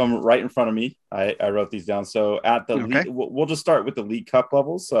 I have them right in front of me. I wrote these down. So at the league, we'll just start with the league cup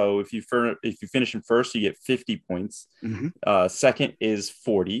levels. So if you finish in first, you get 50 points. Mm-hmm. Second is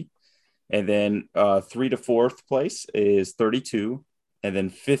 40, and then 3 to 4th place is 32, and then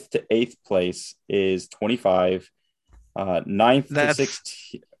 5th to 8th place is 25. 9th to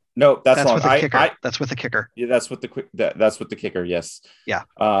 16. No, that's wrong. That's with the kicker. Yeah, that's with the kicker. Yes. Yeah.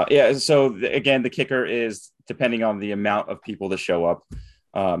 So again, the kicker is depending on the amount of people that show up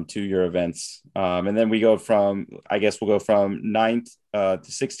to your events, and then we'll go from 9th to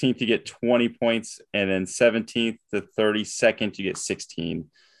 16th, you get 20 points, and then 17th to 32nd, you get 16.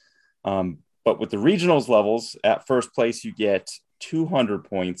 But with the regionals levels, at first place you get 200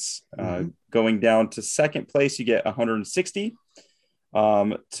 points. Going down to second place, you get 160.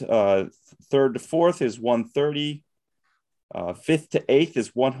 Third to 4th is 130. 5th to 8th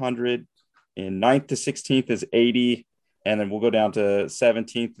is 100. And 9th to 16th is 80. And then we'll go down to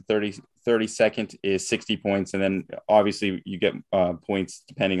 17th to 32nd is 60 points. And then obviously you get points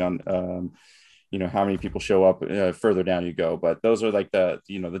depending on, how many people show up. Further down you go. But those are like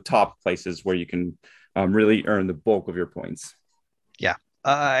the top places where you can really earn the bulk of your points. Yeah.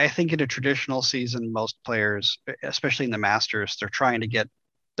 I think in a traditional season, most players, especially in the Masters, they're trying to get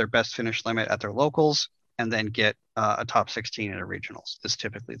their best finish limit at their locals and then get a top 16 in a regionals is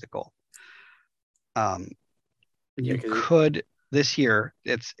typically the goal. You could this year,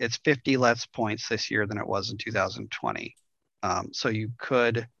 it's 50 less points this year than it was in 2020. So you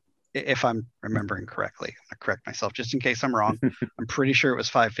could, if I'm remembering correctly, I'm going to correct myself just in case I'm wrong. I'm pretty sure it was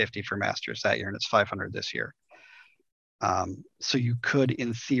 550 for Masters that year, and it's 500 this year. So you could,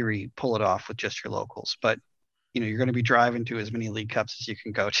 in theory, pull it off with just your locals, but you're going to be driving to as many league cups as you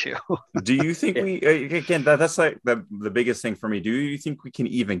can go to. Do you think that's like the biggest thing for me? Do you think we can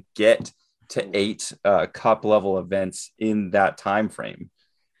even get to 8 cup level events in that time frame.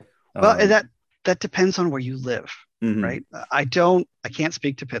 Well, that depends on where you live, Mhm. right? I can't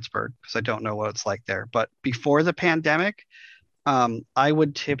speak to Pittsburgh because I don't know what it's like there. But before the pandemic, I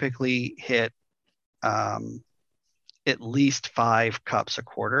would typically hit at least 5 cups a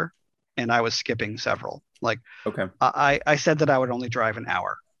quarter, and I was skipping several. Like Okay. I said that I would only drive an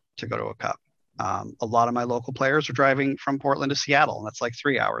hour to go to a cup. A lot of my local players are driving from Portland to Seattle, and that's like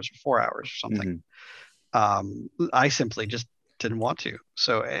 3 hours or 4 hours or something. I simply just didn't want to.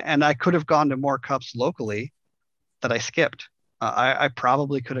 So, and I could have gone to more cups locally that I skipped. I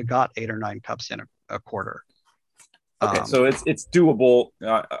probably could have got 8 or 9 cups in a quarter. Okay, so it's doable.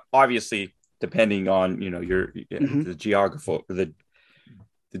 Obviously, depending on the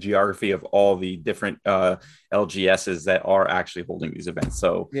geography of all the different LGSs that are actually holding these events.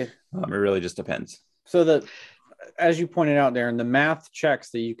 So it really just depends. So as you pointed out, Darren, the math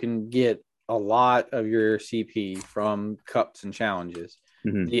checks that you can get a lot of your CP from cups and challenges.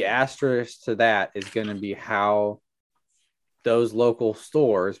 Mm-hmm. The asterisk to that is going to be how those local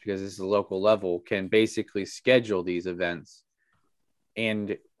stores, because it's a local level, can basically schedule these events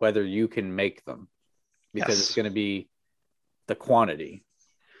and whether you can make them, because it's going to be the quantity.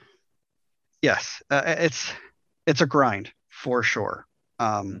 Yes, it's a grind for sure.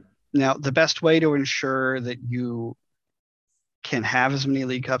 Now, the best way to ensure that you can have as many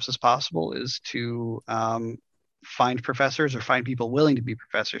league cups as possible is to find professors or find people willing to be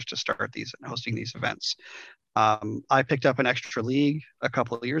professors to start these and hosting these events. I picked up an extra league a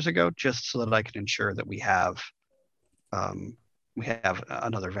couple of years ago just so that I can ensure that we have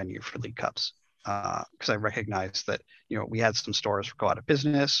another venue for league cups, because I recognized that we had some stores go out of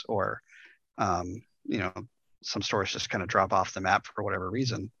business, or some stores just kind of drop off the map for whatever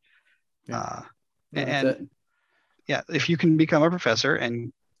reason. If you can become a professor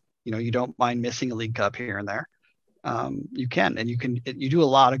and you don't mind missing a league cup here and there, you can, and you do a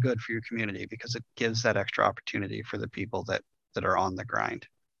lot of good for your community because it gives that extra opportunity for the people that are on the grind.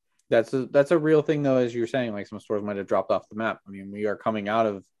 That's a real thing, though, as you're saying. Like, some stores might have dropped off the map. I mean, we are coming out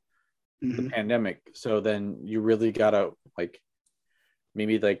of the pandemic, so then you really gotta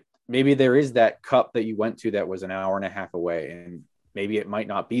maybe there is that cup that you went to that was an hour and a half away, and maybe it might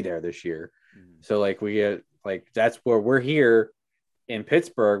not be there this year. So we get that's where we're here in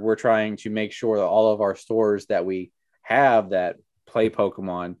Pittsburgh. We're trying to make sure that all of our stores that we have that play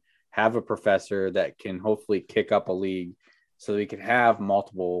Pokemon have a professor that can hopefully kick up a league, so we can have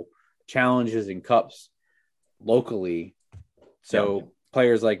multiple challenges and cups locally. So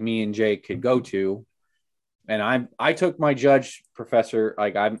players like me and Jake could go to. And I took my judge professor,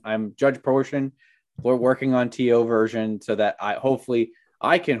 I'm judge portion. We're working on TO version so that I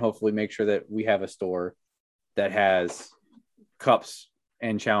can hopefully make sure that we have a store that has cups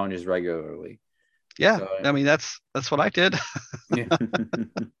and challenges regularly. Yeah, so, I mean that's what I did. You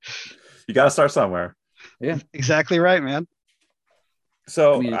got to start somewhere. Yeah, exactly right, man.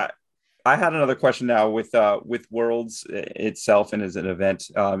 So I had another question now with Worlds itself and as an event.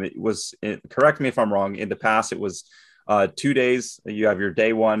 Correct me if I'm wrong. In the past, it was 2 days. You have your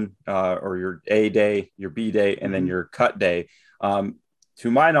day one or your A day, your B day, and then your cut day. To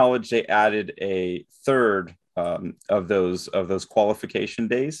my knowledge, they added a third of those qualification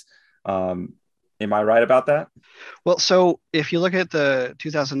days. Am I right about that? Well, so if you look at the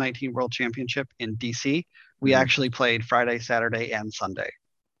 2019 World Championship in DC, we actually played Friday, Saturday, and Sunday.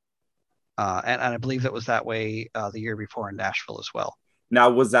 And I believe that was that way the year before in Nashville as well. Now,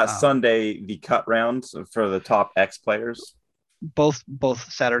 was that Sunday the cut rounds for the top X players? Both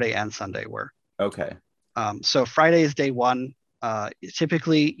Saturday and Sunday were. Okay. So Friday is day one.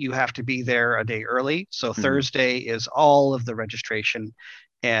 Typically, you have to be there a day early. So Thursday is all of the registration.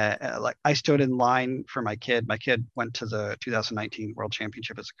 And I stood in line for my kid. My kid went to the 2019 World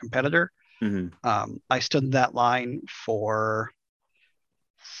Championship as a competitor. I stood in that line for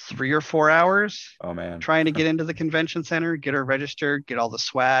 3 or 4 hours. Oh man! Trying to get into the convention center, get her registered, get all the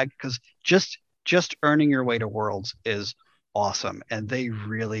swag, because just earning your way to Worlds is awesome, and they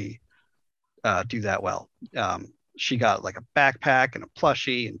really do that well. She got like a backpack and a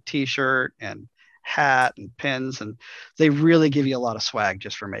plushie and T-shirt and hat and pins, and they really give you a lot of swag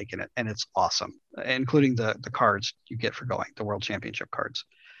just for making it, and it's awesome, including the cards you get for going, the World Championship cards.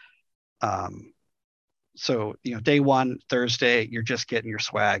 So, day one, Thursday, you're just getting your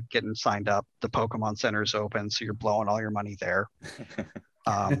swag, getting signed up. The Pokemon Center is open, so you're blowing all your money there.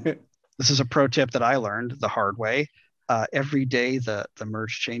 This is a pro tip that I learned the hard way. Every day, the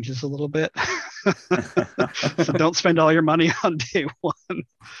merch changes a little bit. So don't spend all your money on day one.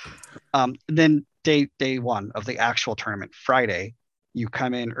 Then day one of the actual tournament, Friday, You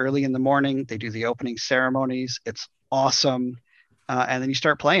come in early in the morning, they do the opening ceremonies. It's awesome. And then you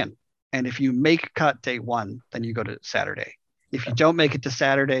start playing. And if you make cut day one, then you go to Saturday. If you don't make it to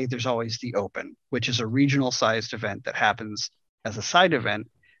Saturday, there's always the Open, which is a regional sized event that happens as a side event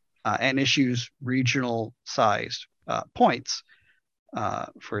and issues regional sized points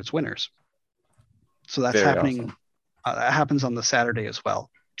for its winners. So that's Very happening. awesome. That happens on the Saturday as well,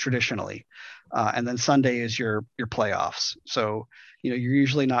 traditionally. And then Sunday is your playoffs. So, you're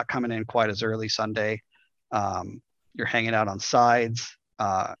usually not coming in quite as early Sunday. You're hanging out on sides.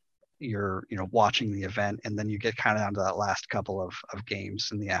 You're watching the event, and then you get kind of down to that last couple of games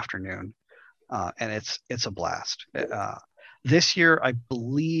in the afternoon. And it's a blast. This year, I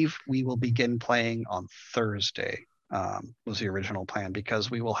believe we will begin playing on Thursday, was the original plan, because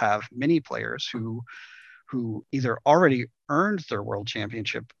we will have mini players who either already earned their world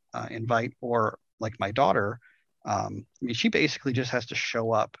championship invite, or like my daughter, she basically just has to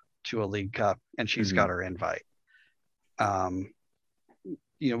show up to a League Cup and she's got her invite.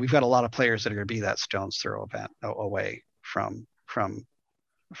 We've got a lot of players that are going to be that stone's throw event away from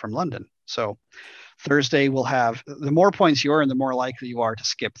London. So Thursday will have, the more points you earn, the more likely you are to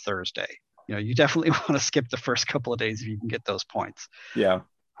skip Thursday. You definitely want to skip the first couple of days if you can get those points. Yeah.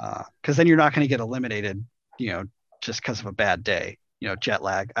 Because then you're not going to get eliminated, just because of a bad day, jet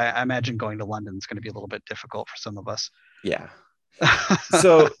lag. I imagine going to London is going to be a little bit difficult for some of us. Yeah.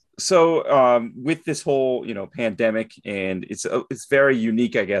 So with this whole, pandemic, and it's very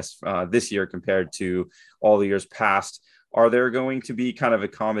unique, I guess, this year compared to all the years past. Are there going to be kind of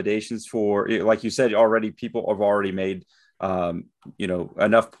accommodations for, like you said, already people have already made,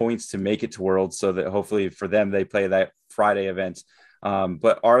 enough points to make it to Worlds, so that hopefully for them, they play that Friday event.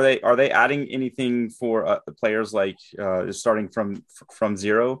 But are they adding anything for players, like starting from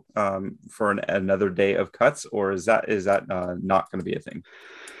zero for another day of cuts, or is that not going to be a thing?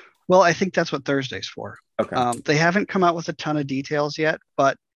 Well, I think that's what Thursday's for. Okay. They haven't come out with a ton of details yet,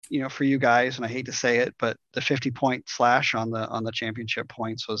 but for you guys, and I hate to say it, but the 50-point slash on the championship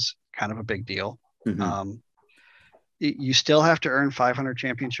points was kind of a big deal. Mm-hmm. You still have to earn 500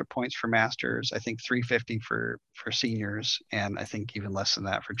 championship points for masters. I think 350 for seniors, and I think even less than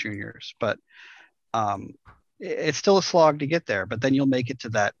that for juniors. But it's still a slog to get there. But then you'll make it to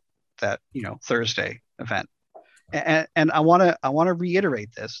that Thursday event. And I want to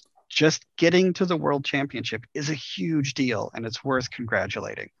reiterate this: just getting to the World Championship is a huge deal, and it's worth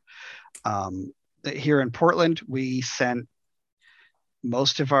congratulating. Here in Portland, we sent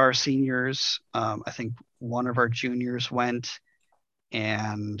most of our seniors. I think one of our juniors went,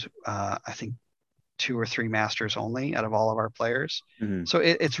 and I think 2 or 3 masters only out of all of our players. Mm-hmm. So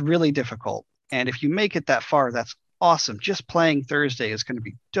it's really difficult. And if you make it that far, that's awesome. Just playing Thursday is going to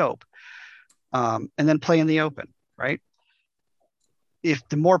be dope. And then play in the Open, right? If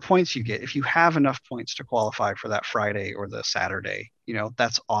the more points you get, if you have enough points to qualify for that Friday or the Saturday,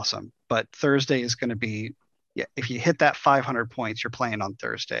 that's awesome. But Thursday is going to be, if you hit that 500 points, you're playing on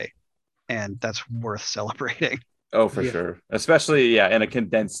Thursday, and that's worth celebrating. Oh, for sure. Especially, in a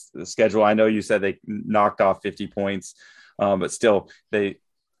condensed schedule. I know you said they knocked off 50 points, but still,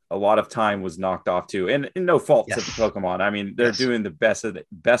 a lot of time was knocked off too. And no fault to the Pokemon. I mean, they're doing the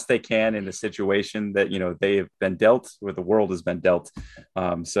best they can in the situation that, they have been dealt, where the world has been dealt.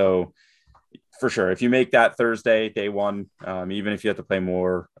 So for sure, if you make that Thursday, day one, even if you have to play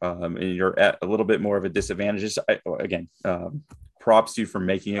more, and you're at a little bit more of a disadvantage, props to you for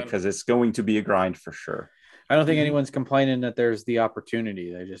making it, because it's going to be a grind for sure. I don't think anyone's complaining that there's the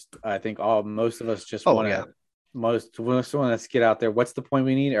opportunity. I think most of us just want to. Most want to get out there. What's the point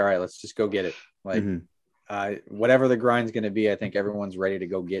we need? All right, let's just go get it. Like, whatever the grind's going to be, I think everyone's ready to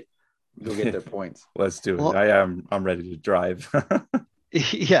go get their points. Let's do it. I'm ready to drive.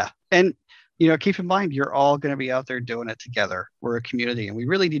 Yeah, and keep in mind, you're all going to be out there doing it together. We're a community, and we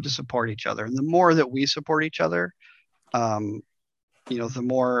really need to support each other. And the more that we support each other, the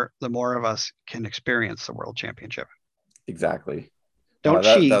more of us can experience the World Championship. Exactly. Don't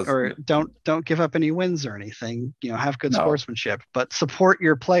cheat or don't give up any wins or anything. Have good sportsmanship, but support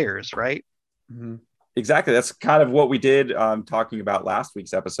your players, right? Mm-hmm. Exactly. That's kind of what we did talking about last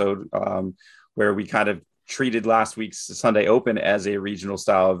week's episode, where we kind of treated last week's Sunday Open as a regional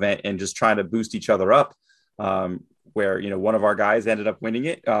style event and just trying to boost each other up, where, one of our guys ended up winning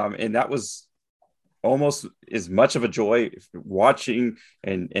it. And that was almost as much of a joy watching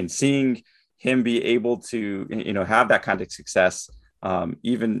and seeing him be able to, have that kind of success.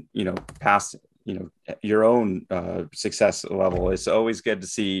 Even past your own success level. It's always good to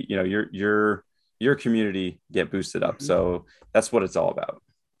see your community get boosted up. So that's what it's all about.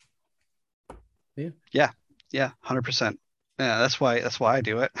 Yeah 100%. Yeah, that's why I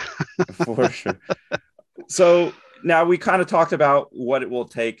do it. For sure. So now we kind of talked about what it will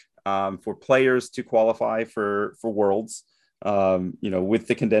take for players to qualify for Worlds. With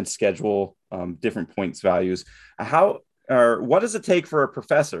the condensed schedule, different points values. How or what does it take for a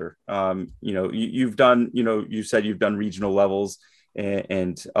professor? You've done. You said you've done regional levels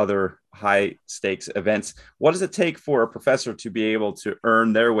and other high stakes events. What does it take for a professor to be able to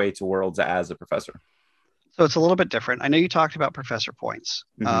earn their way to Worlds as a professor? So it's a little bit different. I know you talked about professor points.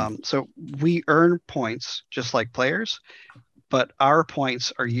 Mm-hmm. So we earn points just like players, but our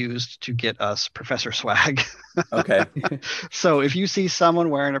points are used to get us professor swag. Okay. So if you see someone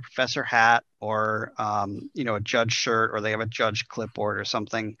wearing a professor hat or a judge shirt, or they have a judge clipboard or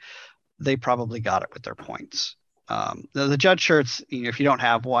something, they probably got it with their points. The judge shirts, if you don't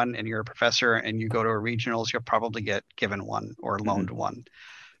have one and you're a professor and you go to a regionals, you'll probably get given one or loaned Mm-hmm. one.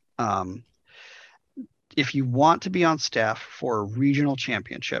 Um, if you want to be on staff for a regional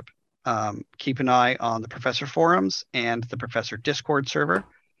championship, keep an eye on the professor forums and the professor Discord server,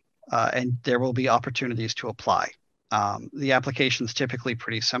 and there will be opportunities to apply. The application is typically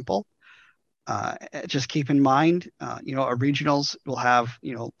pretty simple. Just keep in mind, a regionals will have,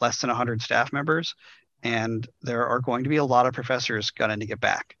 less than 100 staff members, and there are going to be a lot of professors gunning to get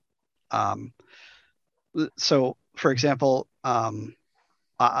back. Um, so, for example,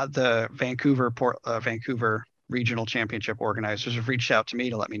 the Vancouver Regional Championship organizers have reached out to me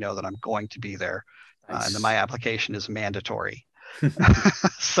to let me know that I'm going to be there, and that Nice. my application is mandatory,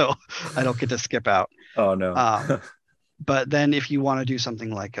 so I don't get to skip out. Oh no. Um, but then, if you want to do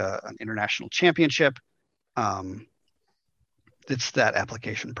something like an international championship, um, it's that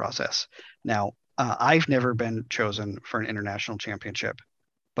application process. Now, I've never been chosen for an international championship,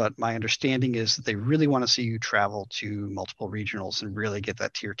 but my understanding is that they really want to see you travel to multiple regionals and really get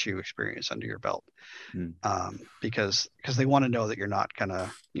that tier two experience under your belt, Mm. because they want to know that you're not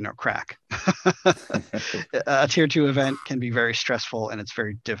gonna crack. A tier two event can be very stressful, and it's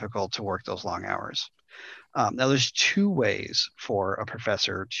very difficult to work those long hours. Now, there's two ways for a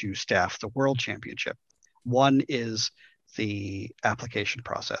professor to staff the World Championship. One is the application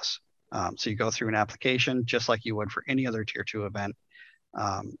process. So you go through an application just like you would for any other tier two event,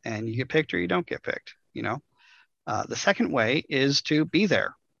 and you get picked or you don't get picked. The second way is to be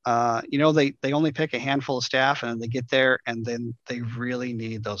there. They only pick a handful of staff, and they get there, and then they really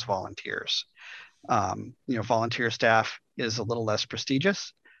need those volunteers. Volunteer staff is a little less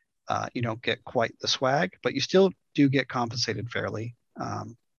prestigious. You don't get quite the swag, but you still do get compensated fairly.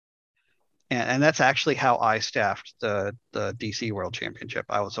 And that's actually how I staffed the DC World Championship.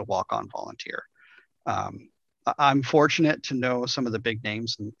 I was a walk-on volunteer. Um, I'm fortunate to know some of the big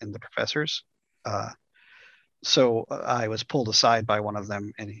names in the professors. So I was pulled aside by one of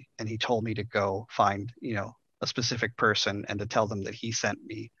them, and he told me to go find a specific person and to tell them that he sent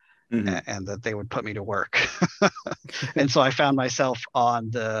me, Mhm. and that they would put me to work. And so I found myself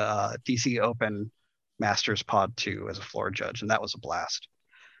on the DC Open Masters Pod 2 as a floor judge, and that was a blast.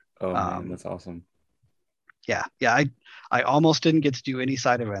 Oh man, Um, that's awesome. yeah, I almost didn't get to do any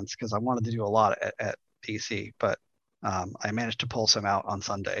side events because I wanted to do a lot at DC, but I managed to pull some out on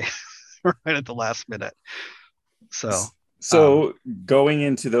Sunday right at the last minute. So um, So going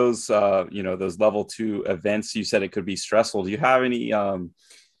into those those level 2 events, you said it could be stressful. Do you have any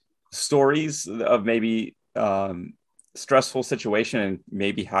stories of maybe stressful situation and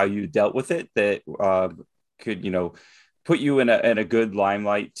maybe how you dealt with it that could put you in a good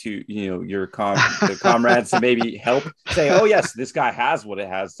limelight to the comrades to maybe help say, oh yes, this guy has what it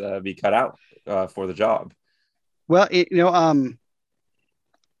has to be cut out for the job. well,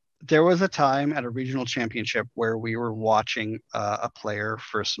 there was a time at a regional championship where we were watching a player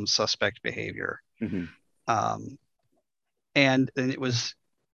for some suspect behavior. Mm-hmm. Um, and it was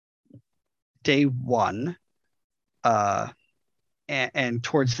day one, uh, and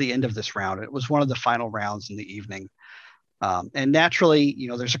towards the end of this round, it was one of the final rounds in the evening. And naturally,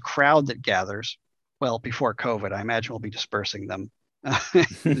 there's a crowd that gathers. Well, before COVID, I imagine we'll be dispersing them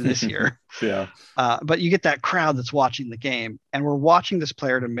this year. Yeah. But you get that crowd that's watching the game, and we're watching this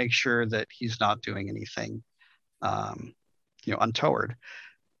player to make sure that he's not doing anything, untoward.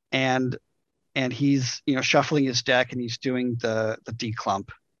 And he's shuffling his deck, and he's doing the declump.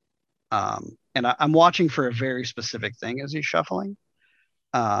 And I'm watching for a very specific thing as he's shuffling.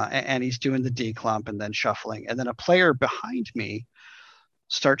 And he's doing the declump and then shuffling, and then a player behind me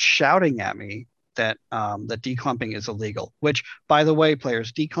starts shouting at me that that declumping is illegal. Which, by the way,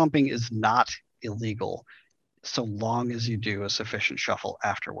 players, declumping is not illegal so long as you do a sufficient shuffle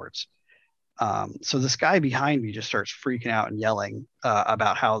afterwards. So this guy behind me just starts freaking out and yelling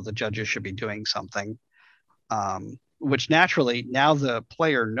about how the judges should be doing something. which naturally now the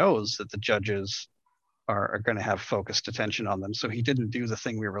player knows that the judges are going to have focused attention on them. So he didn't do the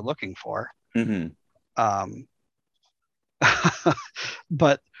thing we were looking for. Mm-hmm.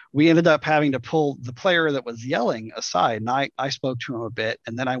 But we ended up having to pull the player that was yelling aside, and I spoke to him a bit,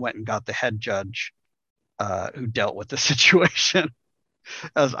 and then I went and got the head judge who dealt with the situation,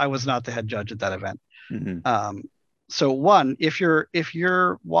 as I was not the head judge at that event. Mm-hmm. So one, if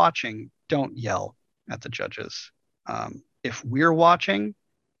you're watching, don't yell at the judges. If we're watching,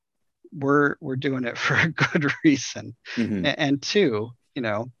 we're doing it for a good reason. Mm-hmm. And two,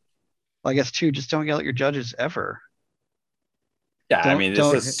 I guess two, just don't yell at your judges ever. Yeah, Don't, I mean,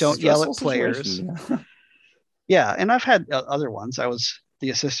 this don't is yell at players. Yeah. Yeah, and I've had other ones. I was the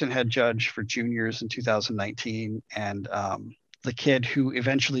assistant head judge for juniors in 2019, and the kid who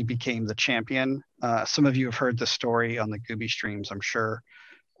eventually became the champion. Some of you have heard the story on the Gooby streams, I'm sure.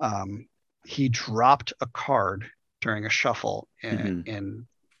 He dropped a card during a shuffle in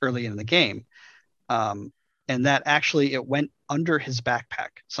early in the game, and that actually it went under his backpack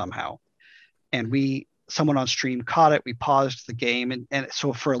somehow, and someone on stream caught it. We paused the game, and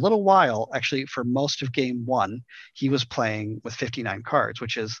so for a little while, actually for most of game one, he was playing with 59 cards,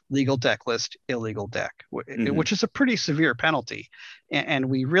 which is legal deck list, illegal deck, which is a pretty severe penalty, and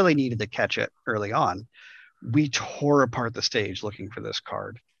we really needed to catch it early on. We tore apart the stage looking for this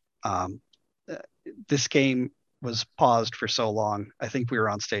card. This game was paused for so long. I think we were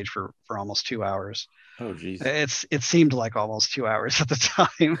on stage for almost 2 hours. Oh, geez. It seemed like almost 2 hours at the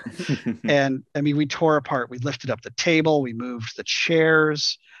time. And I mean, we tore apart. We lifted up the table. We moved the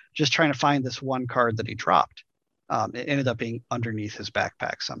chairs, just trying to find this one card that he dropped. It ended up being underneath his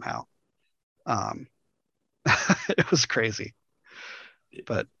backpack somehow. It was crazy.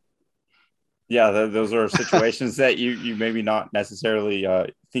 But yeah, those are situations that you maybe not necessarily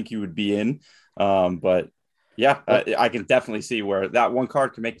think you would be in. But yeah, I can definitely see where that one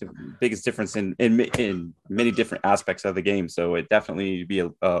card can make the biggest difference in many different aspects of the game. So it definitely need to be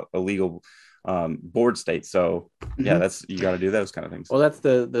a legal board state. So yeah, you got to do those kind of things. Well, that's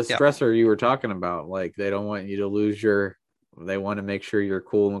the stressor you were talking about. Like they don't want you to lose they want to make sure you're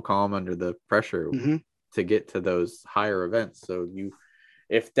cool and calm under the pressure to get to those higher events. So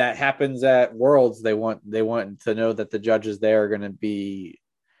if that happens at Worlds, they want to know that the judges there are going to be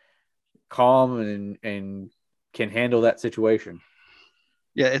calm and can handle that situation.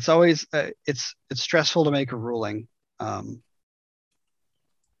 Yeah, it's always it's stressful to make a ruling at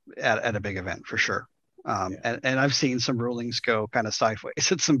a big event for sure. And I've seen some rulings go kind of sideways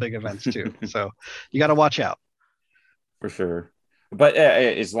at some big events too. So you got to watch out. For sure. But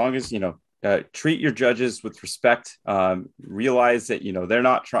as long as, treat your judges with respect, realize that, they're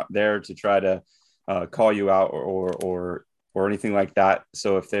not there to try to call you out or anything like that.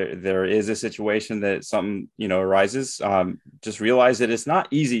 So if there is a situation that something, arises, just realize that it's not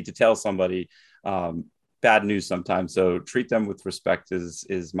easy to tell somebody bad news sometimes. So treat them with respect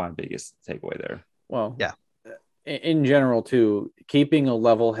is my biggest takeaway there. Well, yeah. In general too, keeping a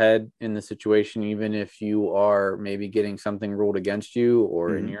level head in the situation, even if you are maybe getting something ruled against you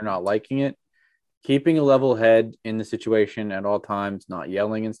and you're not liking it, keeping a level head in the situation at all times, not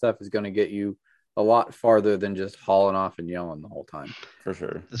yelling and stuff is going to get you a lot farther than just hauling off and yelling the whole time. For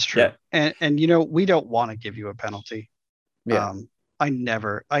sure. That's true. Yeah. And we don't want to give you a penalty. Yeah.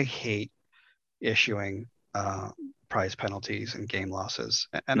 I hate issuing prize penalties and game losses.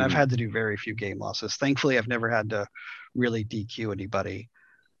 And I've had to do very few game losses. Thankfully, I've never had to really DQ anybody,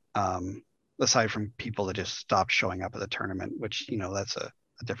 aside from people that just stopped showing up at the tournament, which, that's a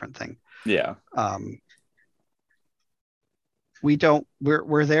different thing. Yeah.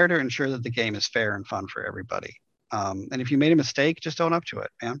 We're there to ensure that the game is fair and fun for everybody. And if you made a mistake, just own up to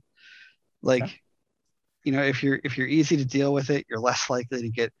it, man. If you're easy to deal with it, you're less likely to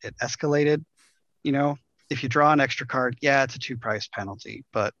get it escalated. If you draw an extra card, yeah, it's a 2 prize penalty,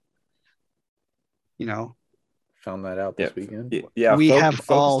 but found that out this weekend. Yeah, we have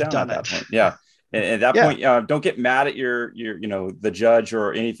all done it. Yeah. And at that point, don't get mad at your the judge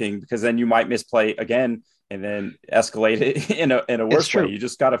or anything, because then you might misplay again and then escalate it in a worse way. You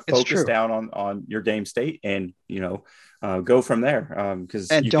just got to focus down on your game state and go from there. Because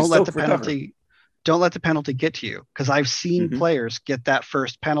don't let the penalty get to you, because I've seen players get that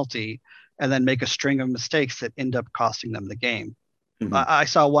first penalty and then make a string of mistakes that end up costing them the game. I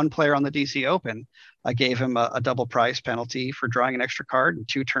saw one player on the DC Open. I gave him a double prize penalty for drawing an extra card, and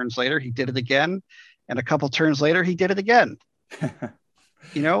 2 turns later he did it again, and a couple turns later he did it again. And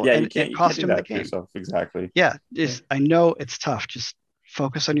it cost him the game. Yourself. Exactly. Yeah, I know it's tough. Just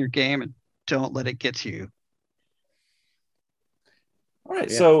focus on your game and don't let it get to you. All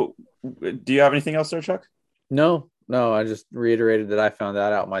right. Yeah. So, do you have anything else there, Chuck? No. No, I just reiterated that I found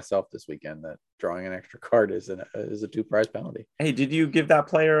that out myself this weekend, that drawing an extra card is a 2 prize penalty. Hey, did you give that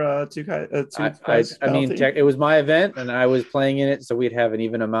player a two prize I mean, penalty? it was my event and I was playing in it, so we'd have an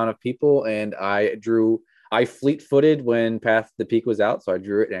even amount of people. And I fleet-footed when Path to the Peak was out, so I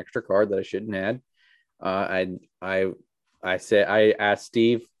drew an extra card that I shouldn't have. I asked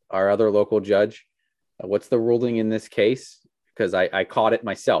Steve, our other local judge, what's the ruling in this case? Because I caught it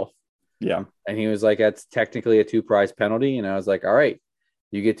myself. Yeah. And he was like, that's technically a 2 prize penalty. And I was like, all right,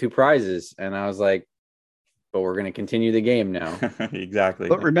 you get 2 prizes. And I was like, but we're going to continue the game now. Exactly.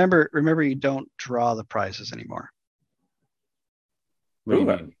 But remember, you don't draw the prizes anymore. What do you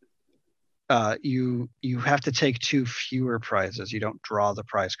mean? You have to take 2 fewer prizes. You don't draw the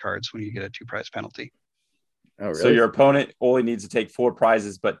prize cards when you get a 2 prize penalty. Oh, really? So your opponent only needs to take 4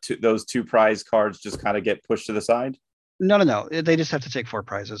 prizes, but those 2 prize cards just kind of get pushed to the side? No. They just have to take 4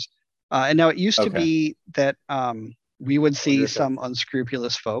 prizes. And now it used to be that we would see some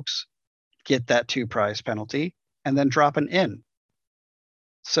unscrupulous folks get that 2 prize penalty and then drop an in.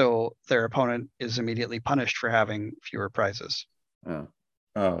 So their opponent is immediately punished for having fewer prizes.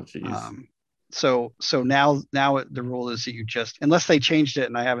 Oh, geez. So now the rule is that you just, unless they changed it,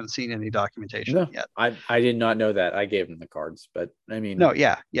 and I haven't seen any documentation yet. I did not know that. I gave them the cards, but I mean, no,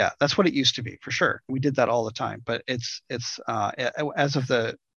 yeah, that's what it used to be for sure. We did that all the time, but it's as of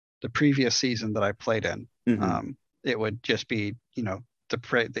the previous season that I played in, it would just be,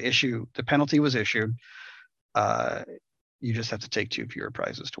 the penalty was issued. You just have to take 2 fewer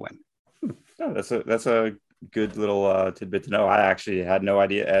prizes to win. Oh, that's a good little tidbit to know. I actually had no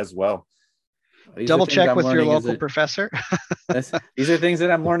idea as well. Double check with your local professor. These are things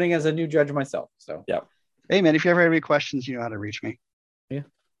that I'm learning as a new judge myself. So yeah. Hey man, if you ever have any questions, you know how to reach me. Yeah,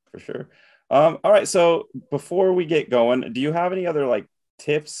 for sure. All right. So before we get going, do you have any other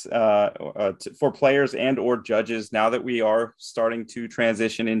tips for players and or judges now that we are starting to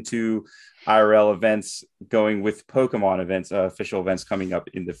transition into IRL events, going with Pokemon events, official events coming up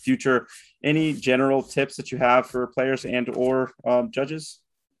in the future? Any general tips that you have for players and or judges?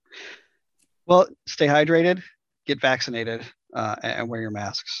 Well, stay hydrated, get vaccinated, and wear your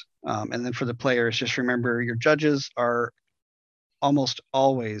masks. And then for the players, just remember your judges are almost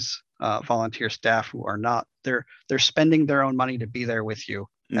always volunteer staff who are not. They're spending their own money to be there with you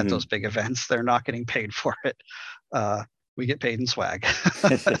at those big events. They're not getting paid for it. We get paid in swag.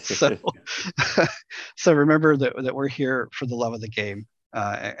 So remember that we're here for the love of the game,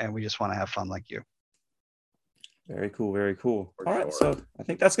 and we just want to have fun like you. Very cool. Very cool. All right. So I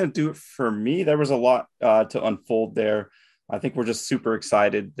think that's going to do it for me. There was a lot to unfold there. I think we're just super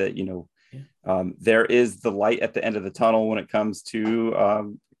excited that, there is the light at the end of the tunnel when it comes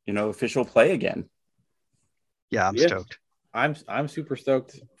to, official play again. Yeah, I'm stoked. I'm super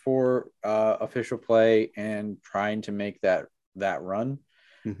stoked for official play and trying to make that run.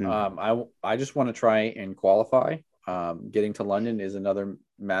 I just want to try and qualify. Getting to London is another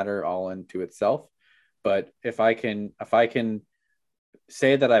matter all into itself. But if I can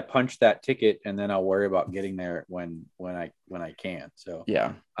say that I punched that ticket, and then I'll worry about getting there when I can. So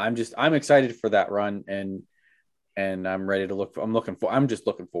yeah, I'm excited for that run, and I'm ready to I'm just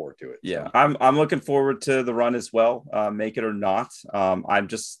looking forward to it. Yeah, so. I'm looking forward to the run as well. Make it or not, I'm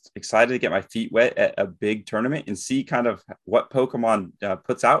just excited to get my feet wet at a big tournament and see kind of what Pokemon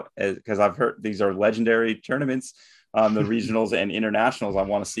puts out, because I've heard these are legendary tournaments. The regionals and internationals, I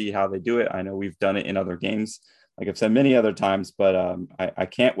want to see how they do it. I know we've done it in other games, like I've said many other times, but I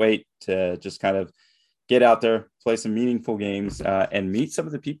can't wait to just kind of get out there, play some meaningful games, and meet some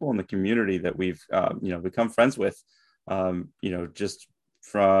of the people in the community that we've become friends with, just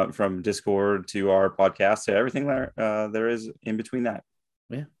from Discord to our podcast to everything there is in between that.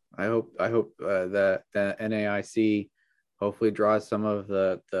 Yeah, I hope that the NAIC hopefully draws some of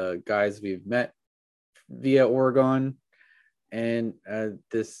the guys we've met via Oregon and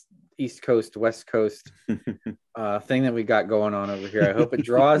this East Coast, West Coast thing that we got going on over here. I hope it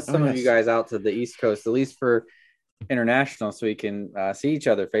draws some of you guys out to the East Coast, at least for international, so we can see each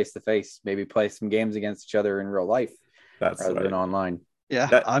other face to face, maybe play some games against each other in real life rather than online.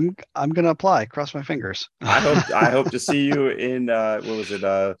 Yeah, I'm gonna apply. Cross my fingers. I hope to see you in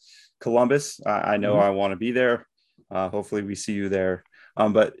Columbus. I know I want to be there. Hopefully we see you there.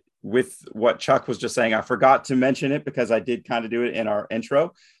 But with what Chuck was just saying, I forgot to mention it because I did kind of do it in our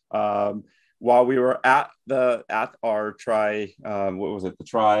intro. While we were at our the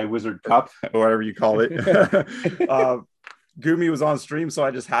Tri Wizard Cup or whatever you call it, Gumi was on stream, so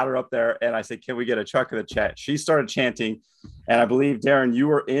I just had her up there and I said, "Can we get a Chuck in the chat?" She started chanting, and I believe, Darren, you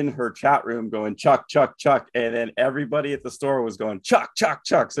were in her chat room going Chuck, Chuck, Chuck, and then everybody at the store was going Chuck, Chuck,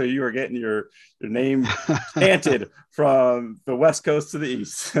 Chuck. So you were getting your name chanted from the West Coast to the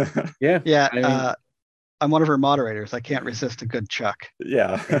East. Yeah. I mean, I'm one of her moderators. I can't resist a good Chuck.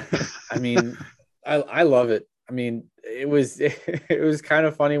 Yeah. I mean, I love it. I mean, it was kind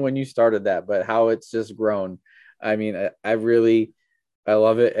of funny when you started that, but how it's just grown. I mean, I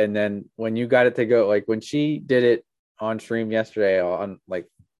love it. And then when you got it to go, like when she did it on stream yesterday, on like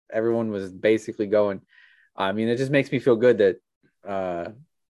everyone was basically going. I mean, it just makes me feel good that I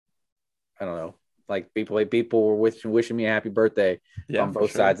don't know, like people were wishing me a happy birthday on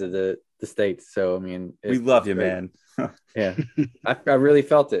both sides of the states. So I mean, we love you, man. Yeah, I really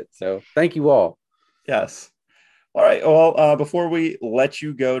felt it. So thank you all. Yes. All right. Well, before we let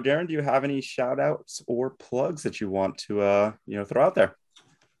you go, Darren, do you have any shout outs or plugs that you want to, throw out there?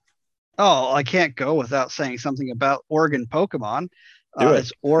 Oh, I can't go without saying something about Oregon Pokemon.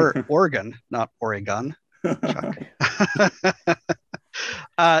 It's Oregon, not Oregon. So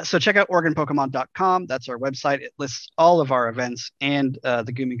check out OregonPokemon.com. That's our website. It lists all of our events and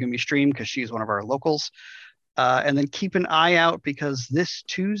the Gumi Gumi stream because she's one of our locals. And then keep an eye out because this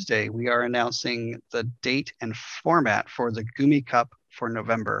Tuesday we are announcing the date and format for the Gumi Cup for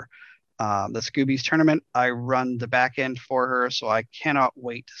November. The Scoobies tournament. I run the back end for her, so I cannot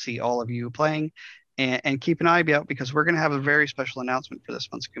wait to see all of you playing. And keep an eye out because we're going to have a very special announcement for this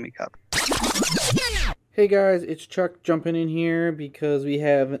month's Gumi Cup. Hey guys, it's Chuck jumping in here because we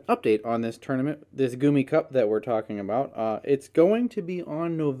have an update on this tournament, this Gumi Cup that we're talking about. It's going to be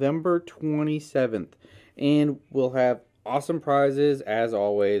on November 27th. And we'll have awesome prizes as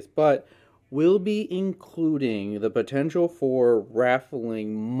always, but we'll be including the potential for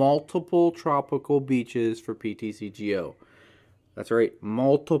raffling multiple tropical beaches for PTCGO. That's right,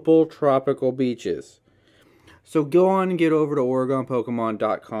 multiple tropical beaches. So go on and get over to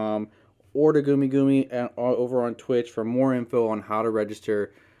OregonPokemon.com or to Gumi Gumi over on Twitch for more info on how to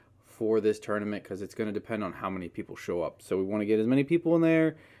register for this tournament because it's going to depend on how many people show up. So we want to get as many people in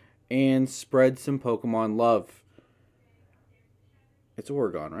there and spread some Pokemon love. It's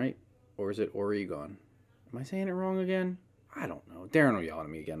Oregon, right? Or is it Oregon? Am I saying it wrong again? I don't know. Darren will yell at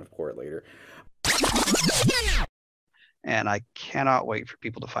me again, of course, later. And I cannot wait for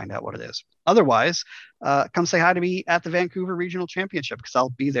people to find out what it is. Otherwise, come say hi to me at the Vancouver Regional Championship because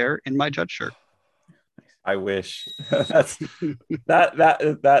I'll be there in my judge shirt. I wish.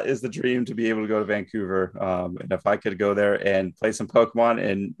 that is the dream, to be able to go to Vancouver. And if I could go there and play some Pokemon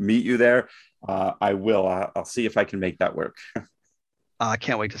and meet you there, I will. I'll see if I can make that work. I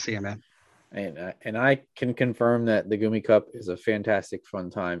can't wait to see you, man. And I can confirm that the Gumi Cup is a fantastic fun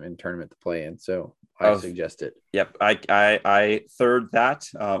time and tournament to play in. So I suggest it. Yep, I third that.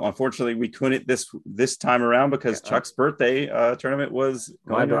 Unfortunately, we couldn't this time around because Chuck's birthday tournament was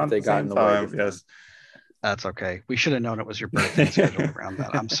my birthday got in the way. Yes. That's okay. We should have known it was your birthday scheduled around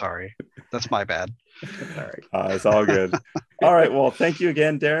that. I'm sorry. That's my bad. All right. It's all good. All right. Well, thank you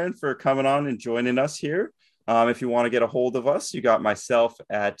again, Darren, for coming on and joining us here. If you want to get a hold of us, you got myself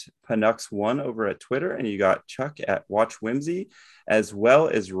at Panux1 over at Twitter, and you got Chuck at Watch Whimsy, as well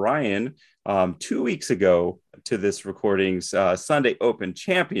as Ryan 2 weeks ago to this recording's Sunday Open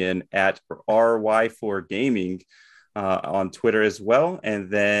champion at RY4 Gaming. On Twitter as well. And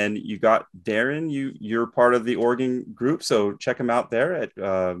then you got Darren, you're part of the Oregon group, so check them out there at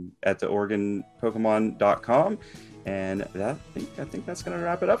the OregonPokemon.com. And I think that's going to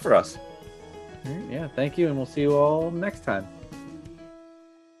wrap it up for us. Yeah, thank you, and we'll see you all next time.